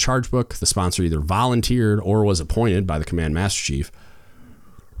and given a charge book. The sponsor either volunteered or was appointed by the Command Master Chief.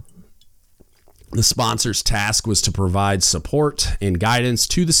 The sponsor's task was to provide support and guidance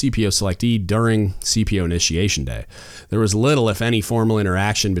to the CPO selectee during CPO initiation day. There was little, if any, formal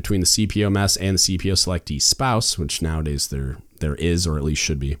interaction between the CPO mess and the CPO selectee's spouse, which nowadays there is, or at least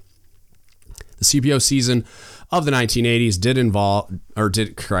should be. The CPO season of the 1980s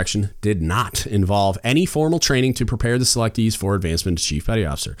did not involve any formal training to prepare the selectees for advancement to Chief Petty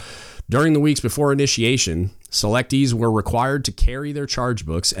Officer. During the weeks before initiation, selectees were required to carry their charge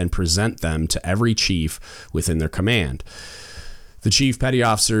books and present them to every chief within their command. The Chief Petty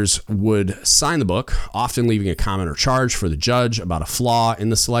Officers would sign the book, often leaving a comment or charge for the judge about a flaw in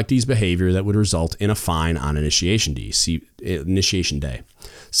the selectee's behavior that would result in a fine on initiation day.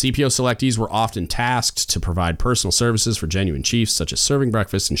 CPO selectees were often tasked to provide personal services for genuine chiefs, such as serving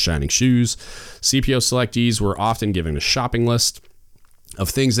breakfast and shining shoes. CPO selectees were often given a shopping list of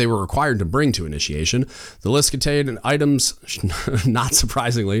things they were required to bring to initiation. The list contained items, not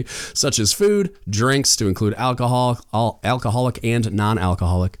surprisingly, such as food, drinks to include alcoholic and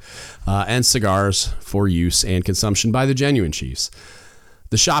non-alcoholic, and cigars for use and consumption by the genuine chiefs.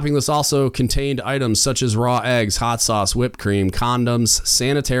 The shopping list also contained items such as raw eggs, hot sauce, whipped cream, condoms,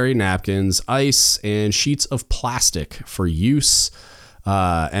 sanitary napkins, ice, and sheets of plastic for use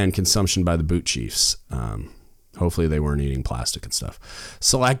and consumption by the boot chiefs. Hopefully they weren't eating plastic and stuff.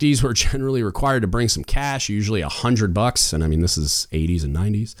 Selectees were generally required to bring some cash, usually $100, and I mean this is 80s and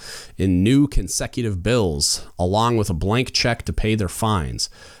 90s, in new consecutive bills, along with a blank check to pay their fines.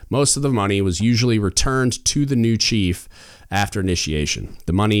 Most of the money was usually returned to the new chief after initiation.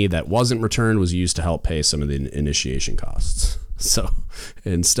 The money that wasn't returned was used to help pay some of the initiation costs. So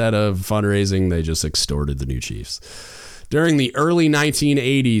instead of fundraising, they just extorted the new chiefs. During the early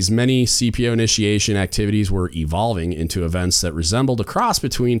 1980s, many CPO initiation activities were evolving into events that resembled a cross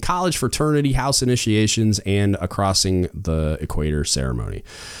between college fraternity house initiations and a crossing the equator ceremony.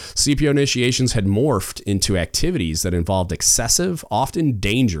 CPO initiations had morphed into activities that involved excessive, often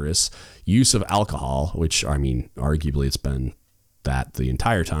dangerous use of alcohol, which, I mean, arguably it's been that the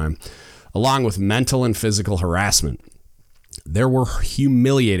entire time, along with mental and physical harassment. There were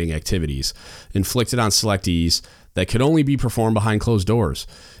humiliating activities inflicted on selectees that could only be performed behind closed doors.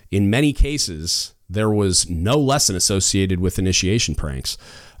 In many cases, there was no lesson associated with initiation pranks.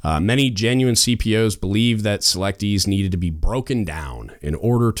 Many genuine CPOs believed that selectees needed to be broken down in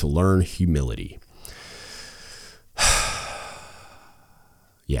order to learn humility.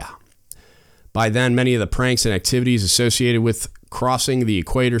 Yeah. By then, many of the pranks and activities associated with crossing the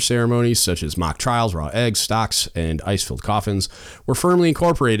equator ceremonies, such as mock trials, raw eggs, stocks, and ice-filled coffins, were firmly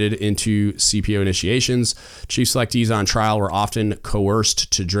incorporated into CPO initiations. Chief selectees on trial were often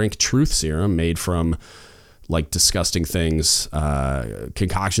coerced to drink truth serum made from like disgusting things,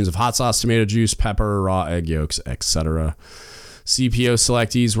 concoctions of hot sauce, tomato juice, pepper, raw egg yolks, etc. CPO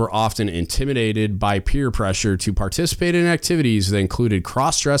selectees were often intimidated by peer pressure to participate in activities that included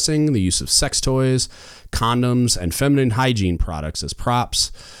cross-dressing, the use of sex toys, condoms, and feminine hygiene products as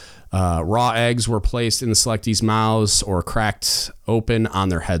props. Raw eggs were placed in the selectees' mouths or cracked open on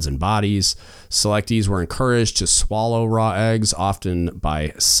their heads and bodies. Selectees were encouraged to swallow raw eggs, often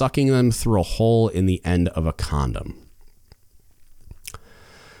by sucking them through a hole in the end of a condom.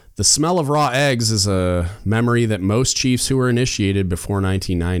 The smell of raw eggs is a memory that most chiefs who were initiated before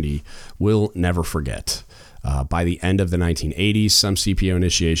 1990 will never forget. By the end of the 1980s, some CPO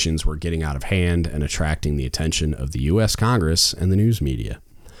initiations were getting out of hand and attracting the attention of the U.S. Congress and the news media.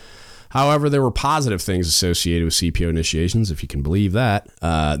 However, there were positive things associated with CPO initiations, if you can believe that.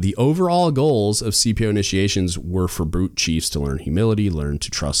 The overall goals of CPO initiations were for boot chiefs to learn humility, learn to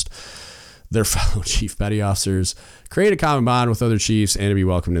trust their fellow chief petty officers, create a common bond with other chiefs, and to be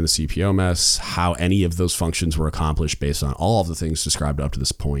welcomed in the CPO mess. How any of those functions were accomplished based on all of the things described up to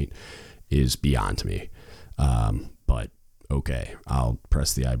this point is beyond me. But okay, I'll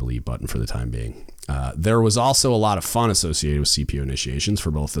press the I believe button for the time being. There was also a lot of fun associated with CPO initiations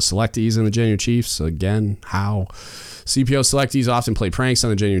for both the selectees and the genuine chiefs. Again, how? CPO selectees often played pranks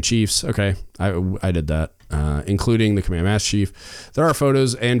on the genuine chiefs. Okay, I did that. including the Command Master Chief. There are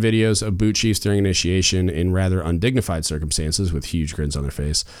photos and videos of boot chiefs during initiation in rather undignified circumstances with huge grins on their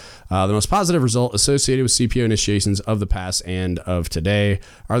face. The most positive result associated with CPO initiations of the past and of today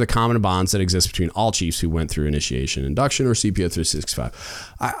are the common bonds that exist between all chiefs who went through initiation, induction, or CPO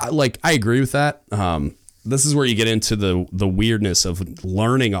 365. I agree with that. This is where you get into the weirdness of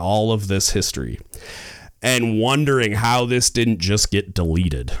learning all of this history and wondering how this didn't just get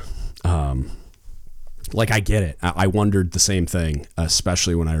deleted. I get it. I wondered the same thing,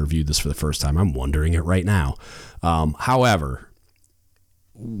 especially when I reviewed this for the first time. I'm wondering it right now. However,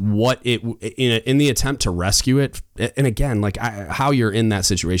 in the attempt to rescue it, and again, how you're in that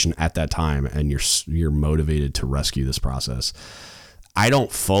situation at that time and you're motivated to rescue this process, I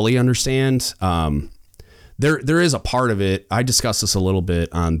don't fully understand. There is a part of it. I discussed this a little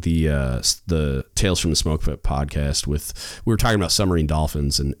bit on the Tales from the Smoke Pit podcast we were talking about submarine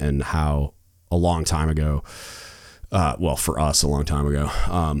dolphins and how a long time ago, for us a long time ago,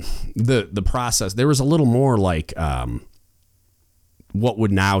 the process, there was a little more like what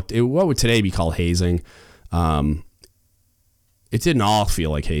would today be called hazing. It didn't all feel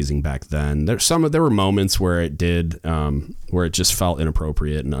like hazing back then. There were moments where it did, where it just felt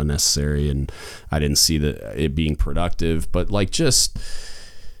inappropriate and unnecessary, and I didn't see it being productive. But just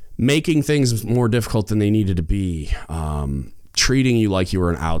making things more difficult than they needed to be, treating you like you were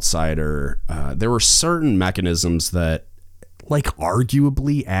an outsider. There were certain mechanisms that,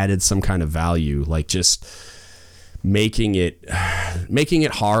 arguably added some kind of value, just making it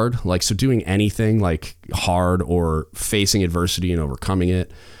hard, so doing anything hard or facing adversity and overcoming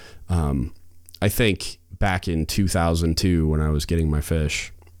it. I think back in 2002 when I was getting my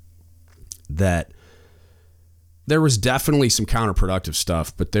fish, that there was definitely some counterproductive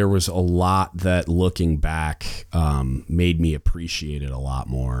stuff, but there was a lot that, looking back, made me appreciate it a lot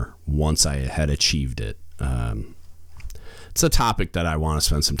more once I had achieved it. It's a topic that I want to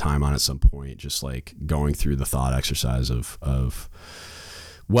spend some time on at some point, just going through the thought exercise of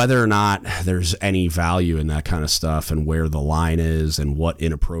whether or not there's any value in that kind of stuff and where the line is and what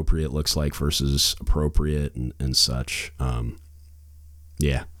inappropriate looks like versus appropriate and such.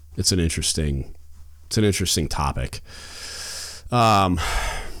 It's an interesting topic.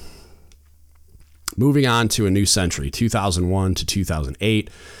 Moving on to a new century, 2001 to 2008.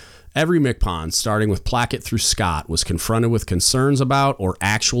 Every MCPON, starting with Plackett through Scott, was confronted with concerns about or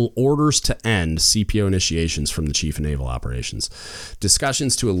actual orders to end CPO initiations from the Chief of Naval Operations.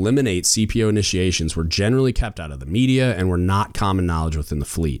 Discussions to eliminate CPO initiations were generally kept out of the media and were not common knowledge within the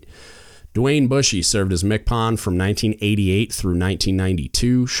fleet. Dwayne Bushy served as MCPON from 1988 through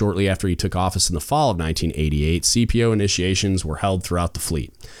 1992. Shortly after he took office in the fall of 1988, CPO initiations were held throughout the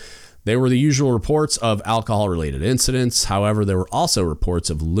fleet. There were the usual reports of alcohol-related incidents. However, there were also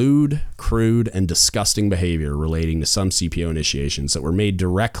reports of lewd, crude, and disgusting behavior relating to some CPO initiations that were made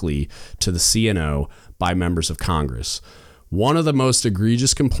directly to the CNO by members of Congress. One of the most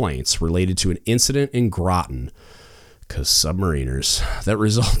egregious complaints related to an incident in Groton, because submariners, that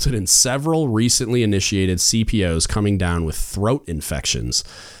resulted in several recently initiated CPOs coming down with throat infections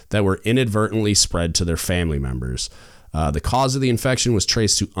that were inadvertently spread to their family members. The cause of the infection was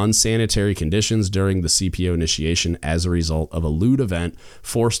traced to unsanitary conditions during the CPO initiation as a result of a lewd event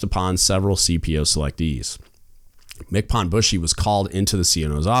forced upon several CPO selectees. MCPON Bushy was called into the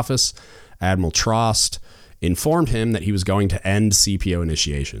CNO's office. Admiral Trost informed him that he was going to end CPO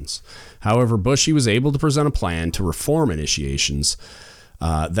initiations. However, Bushy was able to present a plan to reform initiations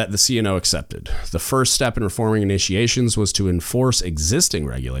that the CNO accepted. The first step in reforming initiations was to enforce existing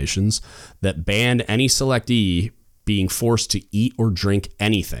regulations that banned any selectee being forced to eat or drink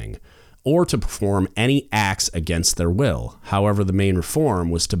anything, or to perform any acts against their will. However, the main reform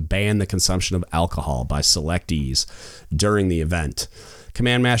was to ban the consumption of alcohol by selectees during the event.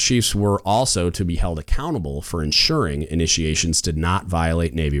 Command Master Chiefs were also to be held accountable for ensuring initiations did not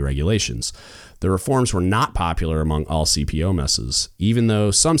violate Navy regulations. The reforms were not popular among all CPO messes. Even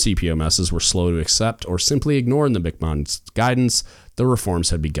though some CPO messes were slow to accept or simply ignored the MCPON's guidance, the reforms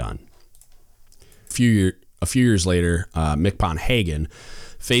had begun. A few years later, MCPON Hagen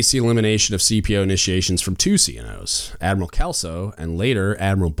faced the elimination of CPO initiations from two CNOs. Admiral Kelso and later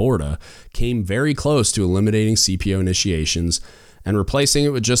Admiral Borda came very close to eliminating CPO initiations and replacing it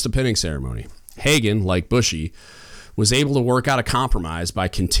with just a pinning ceremony. Hagen, like Bushy, was able to work out a compromise by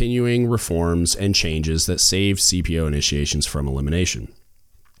continuing reforms and changes that saved CPO initiations from elimination.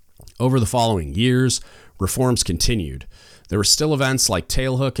 Over the following years, reforms continued. There were still events like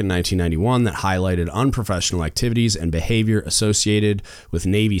Tailhook in 1991 that highlighted unprofessional activities and behavior associated with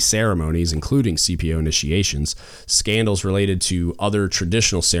Navy ceremonies, including CPO initiations. Scandals related to other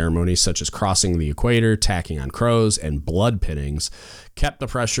traditional ceremonies, such as crossing the equator, tacking on crows, and blood pinnings, kept the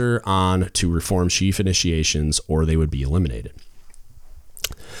pressure on to reform chief initiations or they would be eliminated.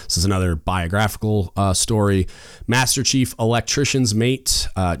 This is another biographical story. Master Chief Electrician's mate,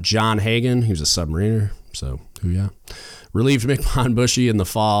 John Hagen, he was a submariner, so yeah, relieved MCPON Bushy in the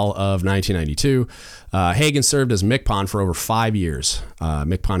fall of 1992. Hagen served as MCPON for over 5 years.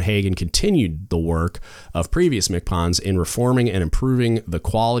 MCPON Hagen continued the work of previous MCPONs in reforming and improving the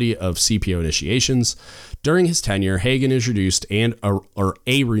quality of CPO initiations. During his tenure, Hagen introduced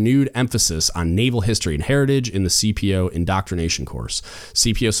a renewed emphasis on naval history and heritage in the CPO indoctrination course.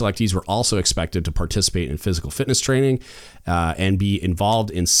 CPO selectees were also expected to participate in physical fitness training and be involved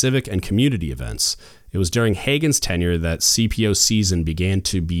in civic and community events. It was during Hagen's tenure that CPO season began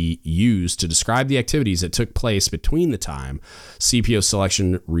to be used to describe the activities that took place between the time CPO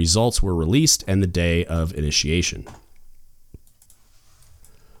selection results were released and the day of initiation.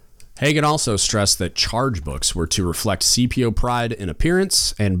 Hagen also stressed that charge books were to reflect CPO pride in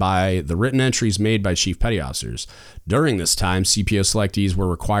appearance and by the written entries made by Chief Petty Officers. During this time, CPO selectees were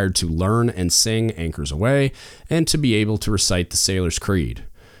required to learn and sing Anchors Aweigh and to be able to recite the Sailor's Creed.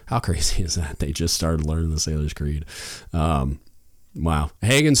 How crazy is that? They just started learning the Sailor's Creed. Wow.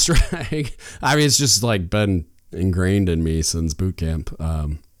 Hagen's, it's just like been ingrained in me since boot camp.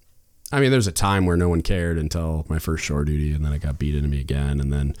 There's a time where no one cared until my first shore duty, and then it got beat into me again,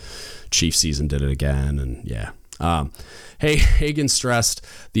 and then Chief Season did it again, and yeah. Hagen stressed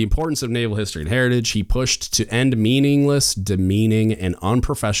the importance of naval history and heritage. He pushed to end meaningless, demeaning, and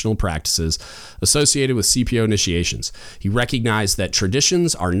unprofessional practices associated with CPO initiations. He recognized that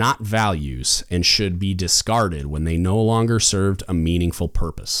traditions are not values and should be discarded when they no longer served a meaningful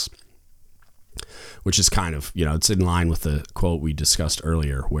purpose. Which is kind of, it's in line with the quote we discussed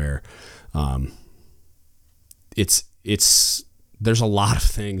earlier where there's a lot of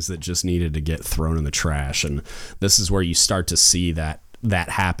things that just needed to get thrown in the trash. And this is where you start to see that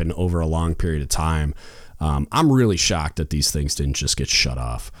happen over a long period of time. I'm really shocked that these things didn't just get shut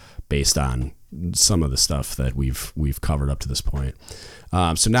off based on some of the stuff that we've covered up to this point.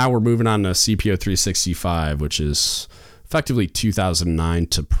 So now we're moving on to CPO 365, which is effectively 2009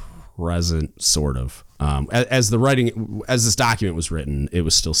 to present, sort of. As this document was written, it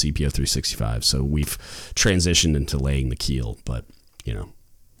was still CPO 365. So we've transitioned into laying the keel, but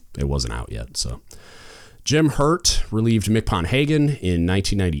it wasn't out yet. So Jim Hurt relieved MCPON Hagen in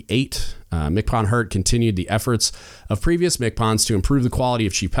 1998. MCPON Hurt continued the efforts of previous MCPONs to improve the quality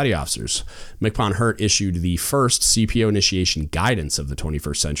of Chief Petty Officers. MCPON Hurt issued the first CPO initiation guidance of the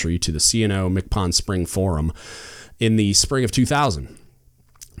 21st century to the CNO MCPON Spring Forum in the spring of 2000.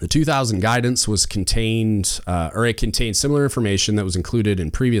 The 2000 guidance contained similar information that was included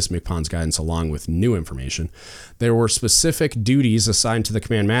in previous MCPON's guidance along with new information. There were specific duties assigned to the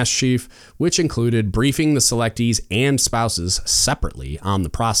Command Master Chief, which included briefing the selectees and spouses separately on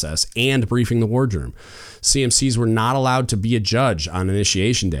the process and briefing the wardroom. CMCs were not allowed to be a judge on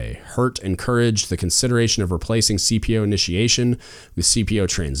initiation day. Hurt encouraged the consideration of replacing CPO initiation with CPO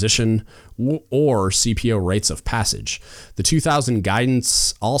transition or CPO rites of passage. The 2000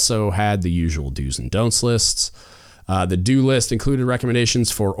 guidance also had the usual do's and don'ts lists. The do list included recommendations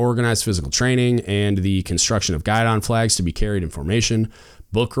for organized physical training and the construction of guidon flags to be carried in formation,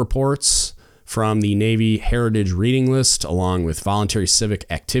 book reports from the Navy Heritage Reading List, along with voluntary civic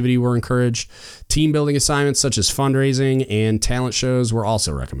activity were encouraged. Team building assignments such as fundraising and talent shows were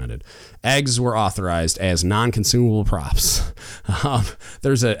also recommended. Eggs were authorized as non-consumable props.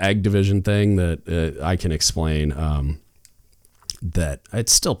 There's an egg division thing that I can explain that it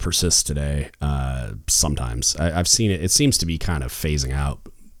still persists today sometimes. I've seen it. It seems to be kind of phasing out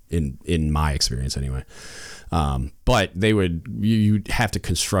in my experience anyway. But you'd have to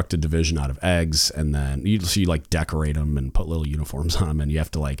construct a division out of eggs, and then you decorate them and put little uniforms on them, and you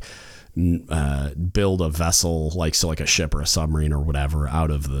have to build a vessel, like a ship or a submarine or whatever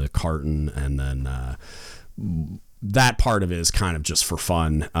out of the carton. And then, that part of it is kind of just for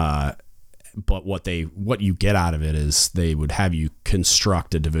fun. But what you get out of it is they would have you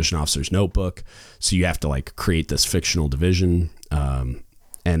construct a division officer's notebook. So you have to create this fictional division,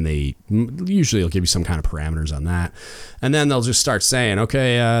 and they usually will give you some kind of parameters on that. And then they'll just start saying,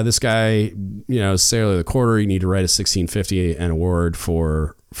 okay, this guy, sailor of the quarter, you need to write a 1650 and award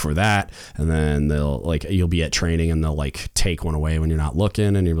for for that. And then you'll be at training and they'll like take one away when you're not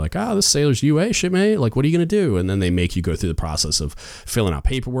looking, and you're like, oh, this sailor's UA shit, mate. Like, what are you going to do? And then they make you go through the process of filling out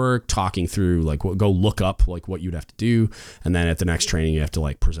paperwork, talking through like go look up like what you'd have to do. And then at the next training, you have to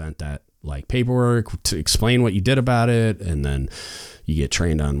like present that like paperwork to explain what you did about it. And then you get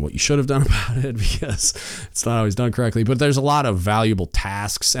trained on what you should have done about it, because it's not always done correctly. But there's a lot of valuable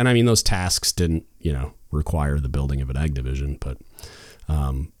tasks. And I mean, those tasks didn't, require the building of an egg division, but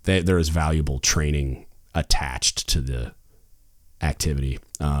there is valuable training attached to the activity.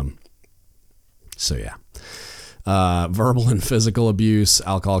 So yeah. Verbal and physical abuse,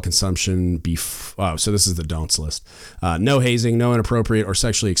 alcohol consumption, so this is the don'ts list. No hazing, no inappropriate or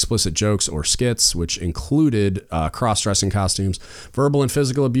sexually explicit jokes or skits, which included cross-dressing costumes. Verbal and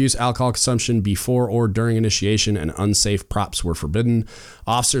physical abuse, alcohol consumption before or during initiation, and unsafe props were forbidden.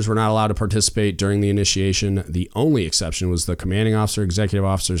 Officers were not allowed to participate during the initiation. The only exception was the commanding officer, executive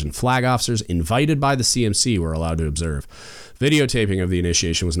officers, and flag officers invited by the CMC were allowed to observe. Videotaping of the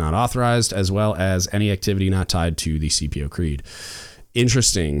initiation was not authorized, as well as any activity not tied to the CPO creed.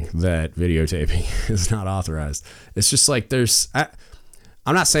 Interesting that videotaping is not authorized. It's just like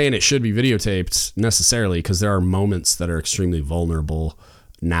I'm not saying it should be videotaped necessarily, because there are moments that are extremely vulnerable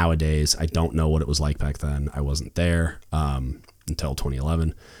nowadays. I don't know what it was like back then. I wasn't there until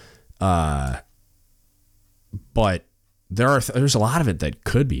 2011. But there's a lot of it that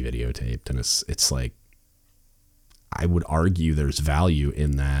could be videotaped, and it's like, I would argue there's value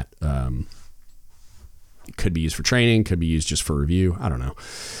in that. It could be used for training, could be used just for review. I don't know.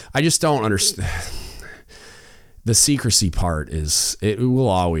 I just don't understand. The secrecy part it will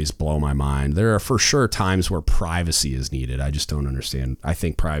always blow my mind. There are for sure times where privacy is needed. I just don't understand. I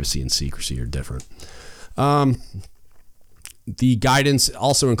think privacy and secrecy are different. The guidance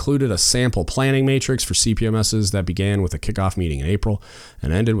also included a sample planning matrix for CPMSs that began with a kickoff meeting in April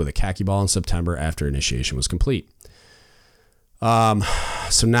and ended with a khaki ball in September after initiation was complete.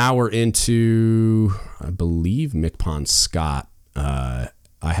 So now we're into, I believe, MCPON Scott. I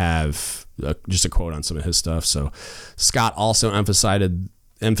have just a quote on some of his stuff. So Scott also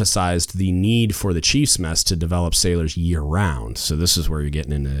emphasized the need for the Chiefs Mess to develop sailors year round. So this is where you're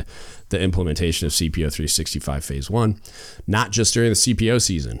getting into the implementation of CPO 365 Phase 1, not just during the CPO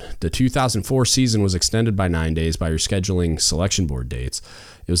season. The 2004 season was extended by 9 days by rescheduling selection board dates.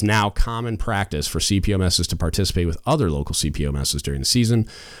 It was now common practice for CPO messes to participate with other local CPO messes during the season.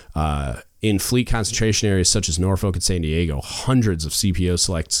 In fleet concentration areas such as Norfolk and San Diego, hundreds of CPO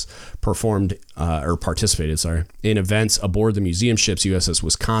selects participated in events aboard the museum ships USS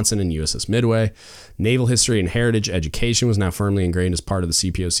Wisconsin and USS Midway. Naval history and heritage education was now firmly ingrained as part of the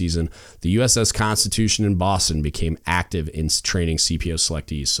CPO season. The USS Constitution in Boston became active in training CPO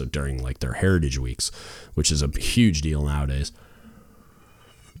selectees, so during like their heritage weeks, which is a huge deal nowadays.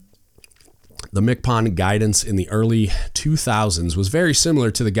 The MCPON guidance in the early 2000s was very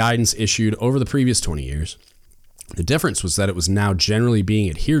similar to the guidance issued over the previous 20 years. The difference was that it was now generally being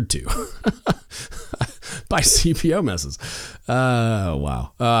adhered to by CPO messes.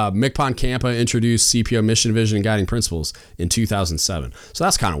 Wow. MCPON CAMPA introduced CPO mission, vision, and guiding principles in 2007. So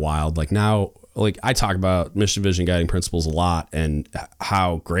that's kind of wild. Like now, like I talk about mission, vision, guiding principles a lot and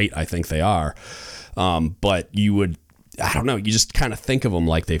how great I think they are. But I don't know, you just kind of think of them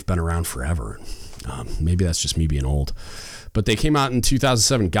like they've been around forever. Maybe that's just me being old. But they came out in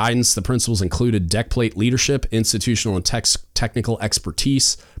 2007. Guidance, the principles included deck plate leadership, institutional and technical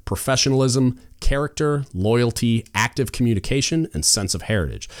expertise, professionalism, character, loyalty, active communication, and sense of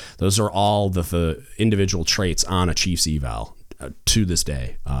heritage. Those are all the individual traits on a Chiefs eval to this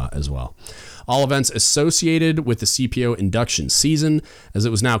day as well. All events associated with the CPO induction season, as it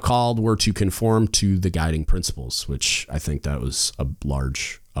was now called, were to conform to the guiding principles, which I think that was a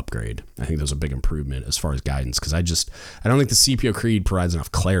large upgrade. I think that was a big improvement as far as guidance, because I don't think the CPO creed provides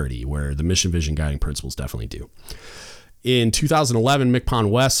enough clarity, where the mission, vision, guiding principles definitely do. In 2011, MCPON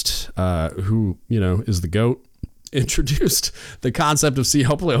West, who is the GOAT, introduced the concept of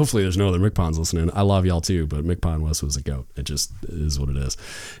hopefully there's no other MCPONs listening. I love y'all too, but MCPON West was a GOAT. It just is what it is.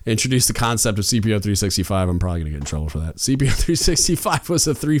 Introduced the concept of CPO 365. I'm probably gonna get in trouble for that. CPO 365 was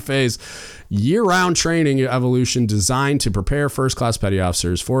a 3-phase year-round training evolution designed to prepare first-class petty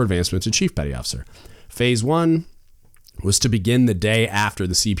officers for advancement to chief petty officer. Phase 1 was to begin the day after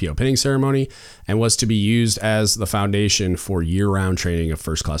the CPO pinning ceremony and was to be used as the foundation for year-round training of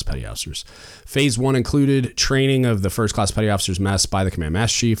first-class petty officers. Phase 1 included training of the first-class petty officers mess by the Command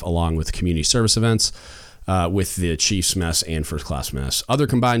Master Chief, along with community service events with the Chief's mess and first-class mess. Other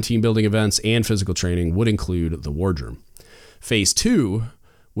combined team building events and physical training would include the wardroom. Phase 2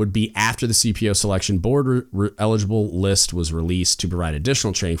 would be after the CPO selection board eligible list was released to provide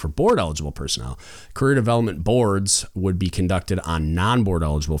additional training for board eligible personnel. Career development boards would be conducted on non-board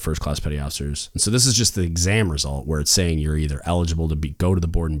eligible first class petty officers. And so this is just the exam result where it's saying you're either eligible to go to the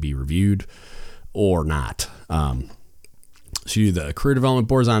board and be reviewed or not. So you do the career development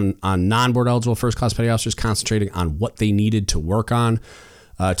boards on non-board eligible first class petty officers, concentrating on what they needed to work on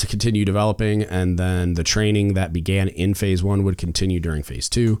to continue developing, and then the training that began in phase 1 would continue during phase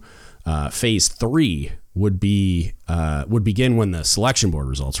 2. Phase 3 would begin when the selection board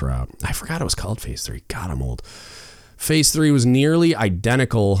results were out. I forgot it was called phase 3. God, I'm old. Phase 3 was nearly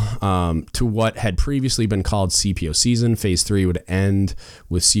identical to what had previously been called CPO season. Phase 3 would end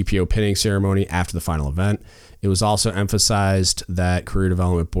with CPO pinning ceremony after the final event. It was also emphasized that career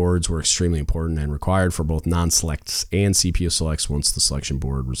development boards were extremely important and required for both non-selects and CPO selects once the selection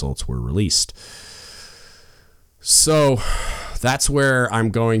board results were released. So that's where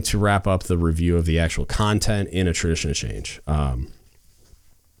I'm going to wrap up the review of the actual content in A Tradition of Change.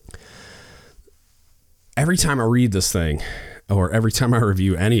 Every time I read this thing, or every time I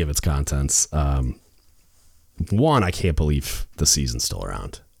review any of its contents, one, I can't believe the season's still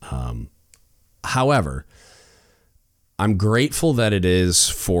around. However, I'm grateful that it is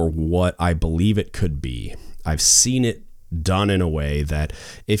for what I believe it could be. I've seen it done in a way that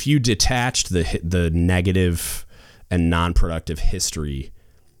if you detached the negative and non-productive history,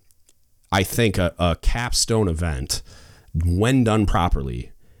 I think a capstone event, when done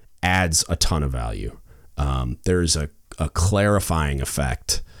properly, adds a ton of value. There's a clarifying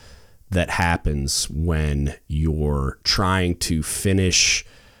effect that happens when you're trying to finish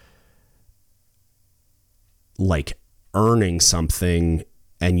like earning something,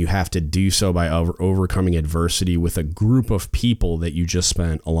 and you have to do so by overcoming adversity with a group of people that you just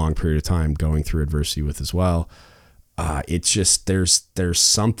spent a long period of time going through adversity with as well. It's just there's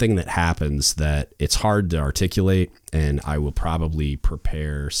something that happens that it's hard to articulate, and I will probably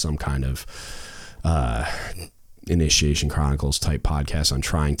prepare some kind of Initiation Chronicles type podcast on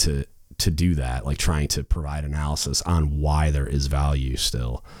trying to do that, like trying to provide analysis on why there is value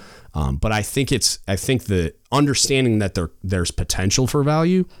still. But I think the understanding that there's potential for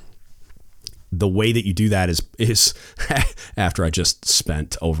value, the way that you do that is after I just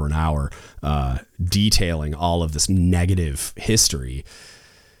spent over an hour detailing all of this negative history,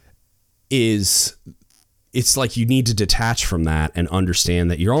 it's like you need to detach from that and understand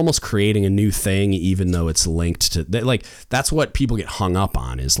that you're almost creating a new thing, even though it's linked to like, that's what people get hung up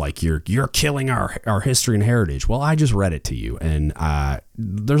on, is like, you're killing our history and heritage. Well, I just read it to you. And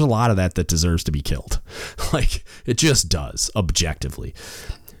there's a lot of that deserves to be killed. Like, it just does, objectively.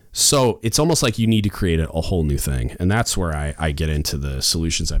 So it's almost like you need to create a whole new thing. And that's where I get into the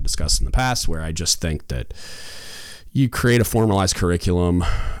solutions I've discussed in the past, where I just think that you create a formalized curriculum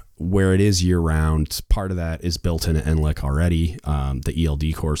where it is year round. Part of that is built into NLEC already, the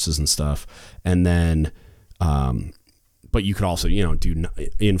ELD courses and stuff. And then, but you could also, do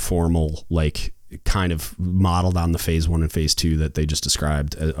informal, like kind of modeled on the phase 1 and phase 2 that they just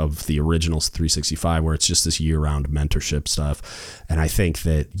described of the original 365, where it's just this year round mentorship stuff. And I think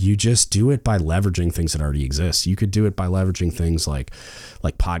that you just do it by leveraging things that already exist. You could do it by leveraging things like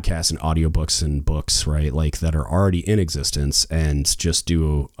podcasts and audiobooks and books, right? Like that are already in existence, and just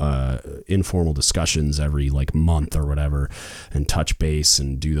do informal discussions every like month or whatever, and touch base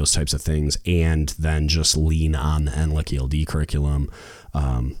and do those types of things. And then just lean on the NLEC ELD curriculum.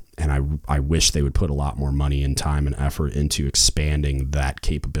 And I wish they would put a lot more money and time and effort into expanding that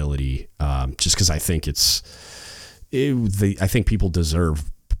capability, just because I think I think people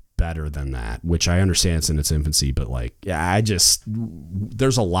deserve better than that, which I understand it's in its infancy, but like, yeah,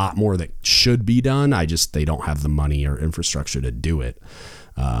 there's a lot more that should be done. They don't have the money or infrastructure to do it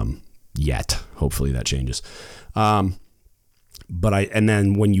yet. Hopefully that changes. And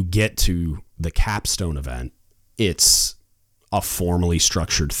then when you get to the capstone event, it's a formally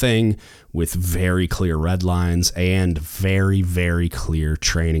structured thing with very clear red lines and very, very clear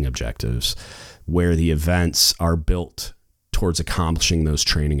training objectives, where the events are built towards accomplishing those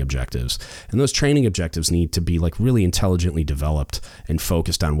training objectives. And those training objectives need to be like really intelligently developed and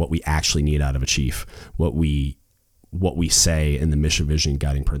focused on what we actually need out of a chief, what we say in the mission, vision,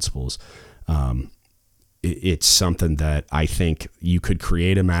 guiding principles. It's something that I think you could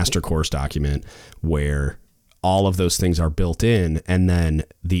create a master course document where all of those things are built in, and then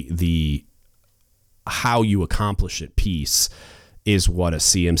the how you accomplish it piece is what a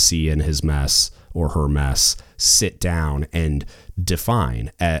CMC and his mess or her mess sit down and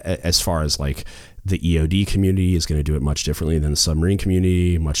define as far as like the EOD community is going to do it much differently than the submarine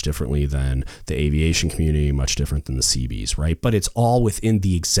community, much differently than the aviation community, much different than the Seabees, right? But it's all within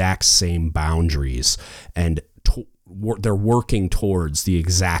the exact same boundaries, and they're working towards the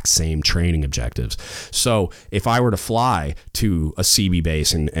exact same training objectives. So if I were to fly to a Seabee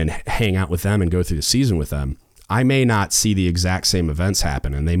base and hang out with them and go through the season with them, I may not see the exact same events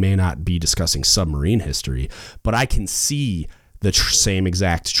happen, and they may not be discussing submarine history, but I can see the same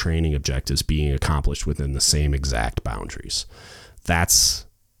exact training objectives being accomplished within the same exact boundaries. That's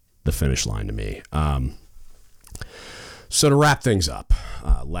the finish line to me. So to wrap things up,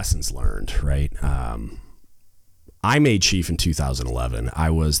 lessons learned, right? I made chief in 2011.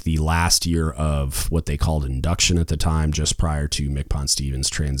 I was the last year of what they called induction at the time, just prior to MCPON Stevens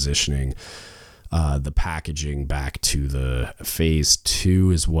transitioning the packaging back to the phase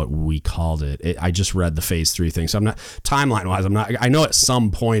 2 is what we called it. I just read the phase 3 thing. So I'm not, timeline wise, I know at some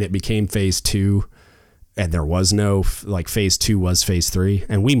point it became phase 2 and there was no, like phase 2 was phase 3.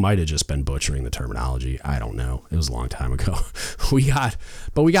 And we might've just been butchering the terminology. I don't know. It was a long time ago. we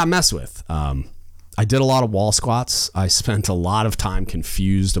got messed with. I did a lot of wall squats. I spent a lot of time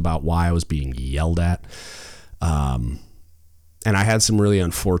confused about why I was being yelled at. And I had some really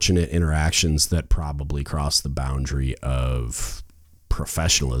unfortunate interactions that probably crossed the boundary of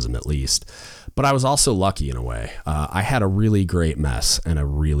professionalism, at least. But I was also lucky in a way. I had a really great mess and a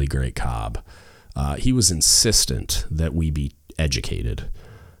really great cobb. He was insistent that we be educated.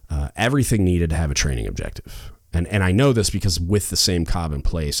 Everything needed to have a training objective. And I know this because with the same cobb in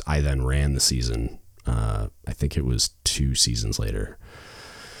place, I then ran the season. I think it was 2 seasons later.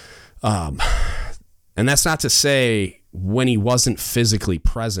 And that's not to say when he wasn't physically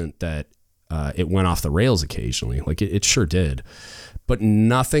present that it went off the rails occasionally. Like it sure did. But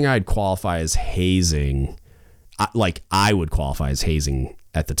nothing I'd qualify as hazing, like I would qualify as hazing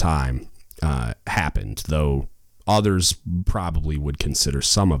at the time, happened, though others probably would consider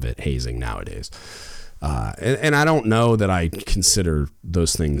some of it hazing nowadays. And I don't know that I consider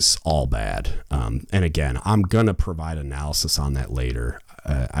those things all bad. And again, I'm going to provide analysis on that later.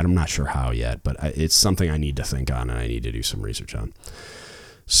 I'm not sure how yet, but it's something I need to think on and I need to do some research on.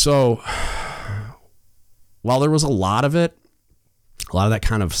 So while there was a lot of it, a lot of that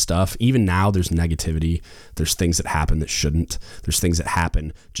kind of stuff, even now there's negativity. There's things that happen that shouldn't. There's things that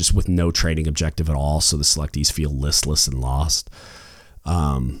happen just with no training objective at all. So the selectees feel listless and lost.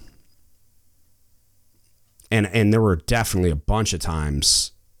 And there were definitely a bunch of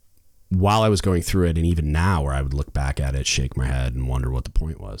times while I was going through it, and even now, where I would look back at it, shake my head, and wonder what the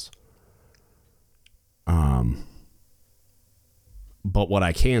point was. But what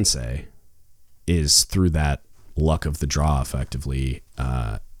I can say is through that luck of the draw, effectively,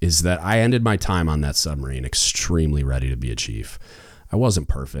 is that I ended my time on that submarine extremely ready to be a chief. I wasn't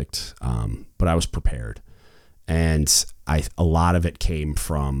perfect, but I was prepared. And a lot of it came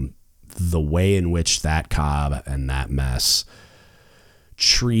from the way in which that cobb and that mess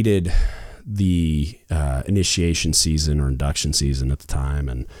treated the initiation season or induction season at the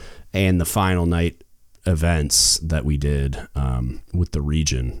time, and the final night events that we did with the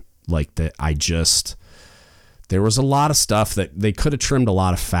region. Like that, there was a lot of stuff that they could have trimmed a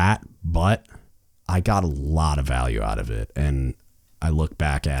lot of fat, but I got a lot of value out of it, and I look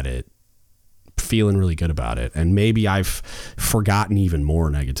back at it feeling really good about it. And maybe I've forgotten even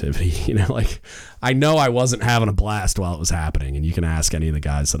more negativity. Like I know I wasn't having a blast while it was happening, and you can ask any of the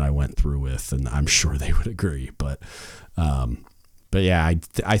guys that I went through with, and I'm sure they would agree. But yeah,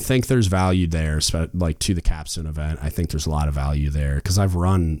 I think there's value there, like to the capstone event. I think there's a lot of value there because I've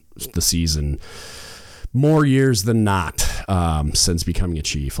run the season more years than not since becoming a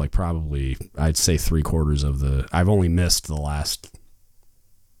chief. Like probably I'd say 3/4 I've only missed the last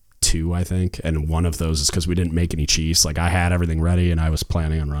 2, I think, and one of those is because we didn't make any chiefs. Like I had everything ready and I was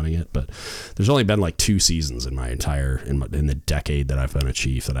planning on running it, but there's only been like 2 seasons in in the decade that I've been a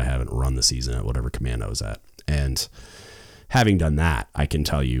chief that I haven't run the season at whatever command I was at. And having done that, I can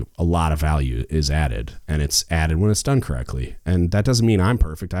tell you a lot of value is added, and it's added when it's done correctly. And that doesn't mean I'm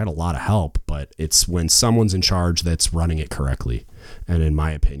perfect. I had a lot of help, but it's when someone's in charge that's running it correctly. And in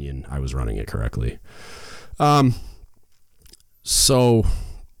my opinion, I was running it correctly. So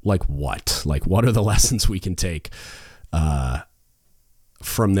like what are the lessons we can take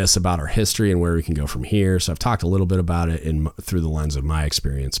from this about our history and where we can go from here? So I've talked a little bit about it through the lens of my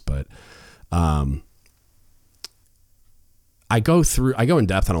experience, but I go in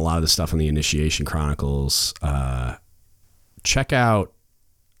depth on a lot of the stuff in the Initiation Chronicles. Check out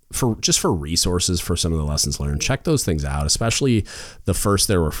for resources for some of the lessons learned. Check those things out, especially the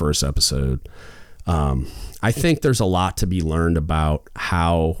first episode. I think there's a lot to be learned about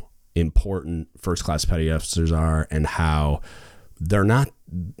how important first class petty officers are and how they're not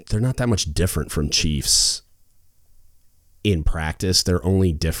that much different from chiefs in practice. They're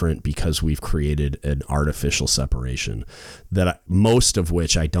only different because we've created an artificial separation that most of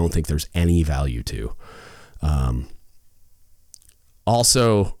which I don't think there's any value to.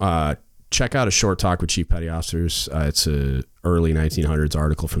 Also, check out A Short Talk with Chief Petty Officers. It's a early 1900s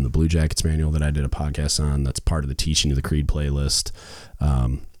article from the Blue Jackets manual that I did a podcast on. That's part of the Teaching of the Creed playlist.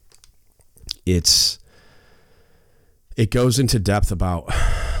 It goes into depth about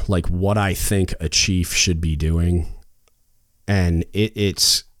like what I think a chief should be doing. And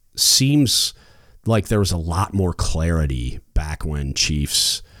it seems like there was a lot more clarity back when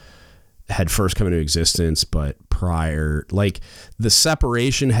chiefs had first come into existence, but prior, like the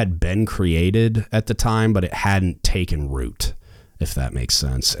separation had been created at the time, but it hadn't taken root, if that makes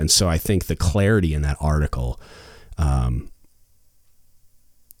sense. And so I think the clarity in that article, I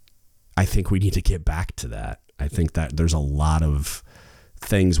think we need to get back to that. I think that there's a lot of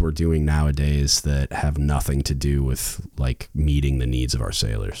things we're doing nowadays that have nothing to do with like meeting the needs of our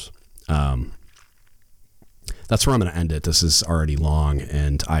sailors. That's where I'm going to end it. This is already long,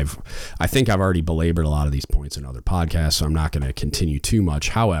 and I think I've already belabored a lot of these points in other podcasts, so I'm not going to continue too much.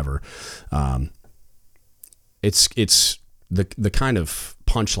 However, it's the kind of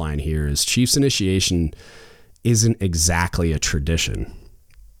punchline here is Chiefs initiation isn't exactly a tradition.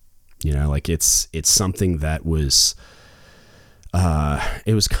 You know, like it's something that was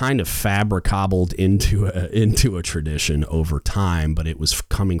it was kind of fabricable into a tradition over time, but it was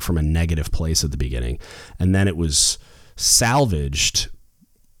coming from a negative place at the beginning, and then it was salvaged.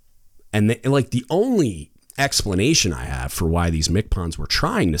 And the only explanation I have for why these MCPONs were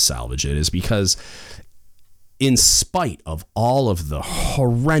trying to salvage it is because, in spite of all of the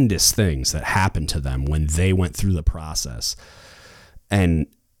horrendous things that happened to them when they went through the process, and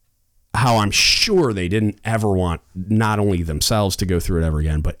how I'm sure they didn't ever want not only themselves to go through it ever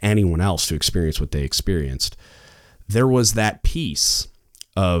again, but anyone else to experience what they experienced, there was that piece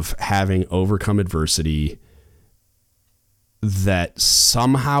of having overcome adversity that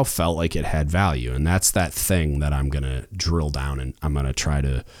somehow felt like it had value. And that's that thing that I'm going to drill down, and I'm going to try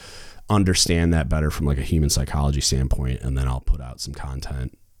to understand that better from like a human psychology standpoint. And then I'll put out some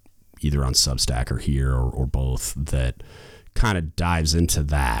content either on Substack or here or both that kind of dives into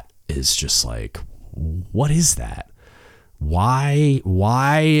that. Is just like, what is that? Why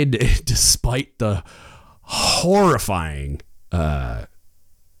despite the horrifying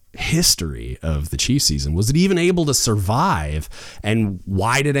history of the Chiefs season, was it even able to survive? And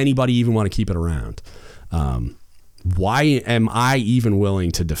why did anybody even want to keep it around? Why am I even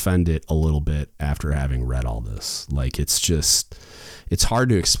willing to defend it a little bit after having read all this? Like, it's hard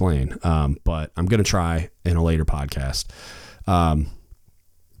to explain, but I'm going to try in a later podcast.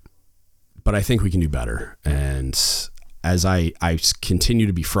 But I think we can do better. And as I continue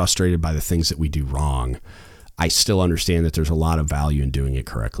to be frustrated by the things that we do wrong, I still understand that there's a lot of value in doing it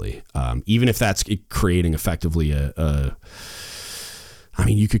correctly. Even if that's creating effectively I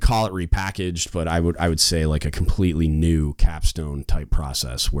mean, you could call it repackaged, but I would say like a completely new capstone type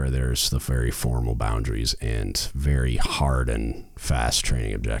process where there's the very formal boundaries and very hard and fast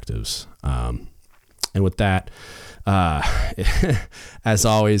training objectives. And with that, as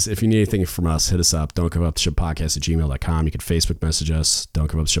always, if you need anything from us, hit us up. Don't give up the ship podcast at gmail.com. You can Facebook message us.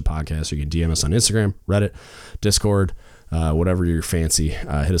 Don't give up the ship podcast. Or you can DM us on Instagram, Reddit, Discord, whatever your fancy.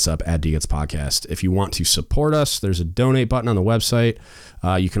 Hit us up at DGuts Podcast. If you want to support us, there's a donate button on the website.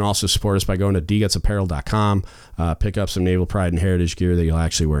 You can also support us by going to dgutsapparel.com. Pick up some Naval Pride and Heritage gear that you'll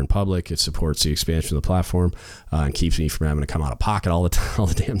actually wear in public. It supports the expansion of the platform and keeps me from having to come out of pocket all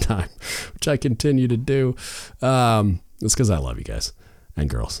the damn time, which I continue to do. It's because I love you guys and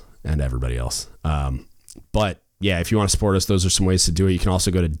girls and everybody else. But yeah, if you want to support us, those are some ways to do it. You can also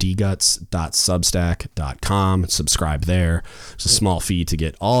go to dguts.substack.com, subscribe there. It's a small fee to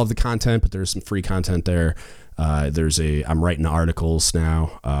get all of the content, but there's some free content there. I'm writing I'm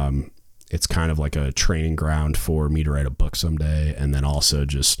now. It's kind of like a training ground for me to write a book someday. And then also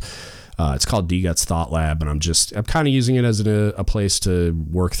just, it's called DGuts Thought Lab. And I'm kind of using it as a place to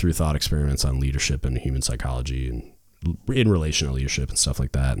work through thought experiments on leadership and human psychology and in relation to leadership and stuff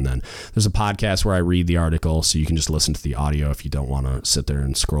like that. And then there's a podcast where I read the article, so you can just listen to the audio if you don't want to sit there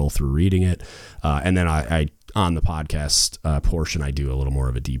and scroll through reading it. And then I on the podcast portion, I do a little more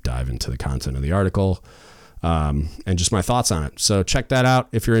of a deep dive into the content of the article and just my thoughts on it. So check that out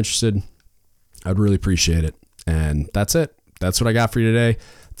if you're interested. I'd really appreciate it. And that's it. That's what I got for you today.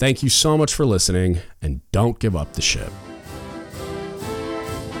 Thank you so much for listening, and don't give up the ship.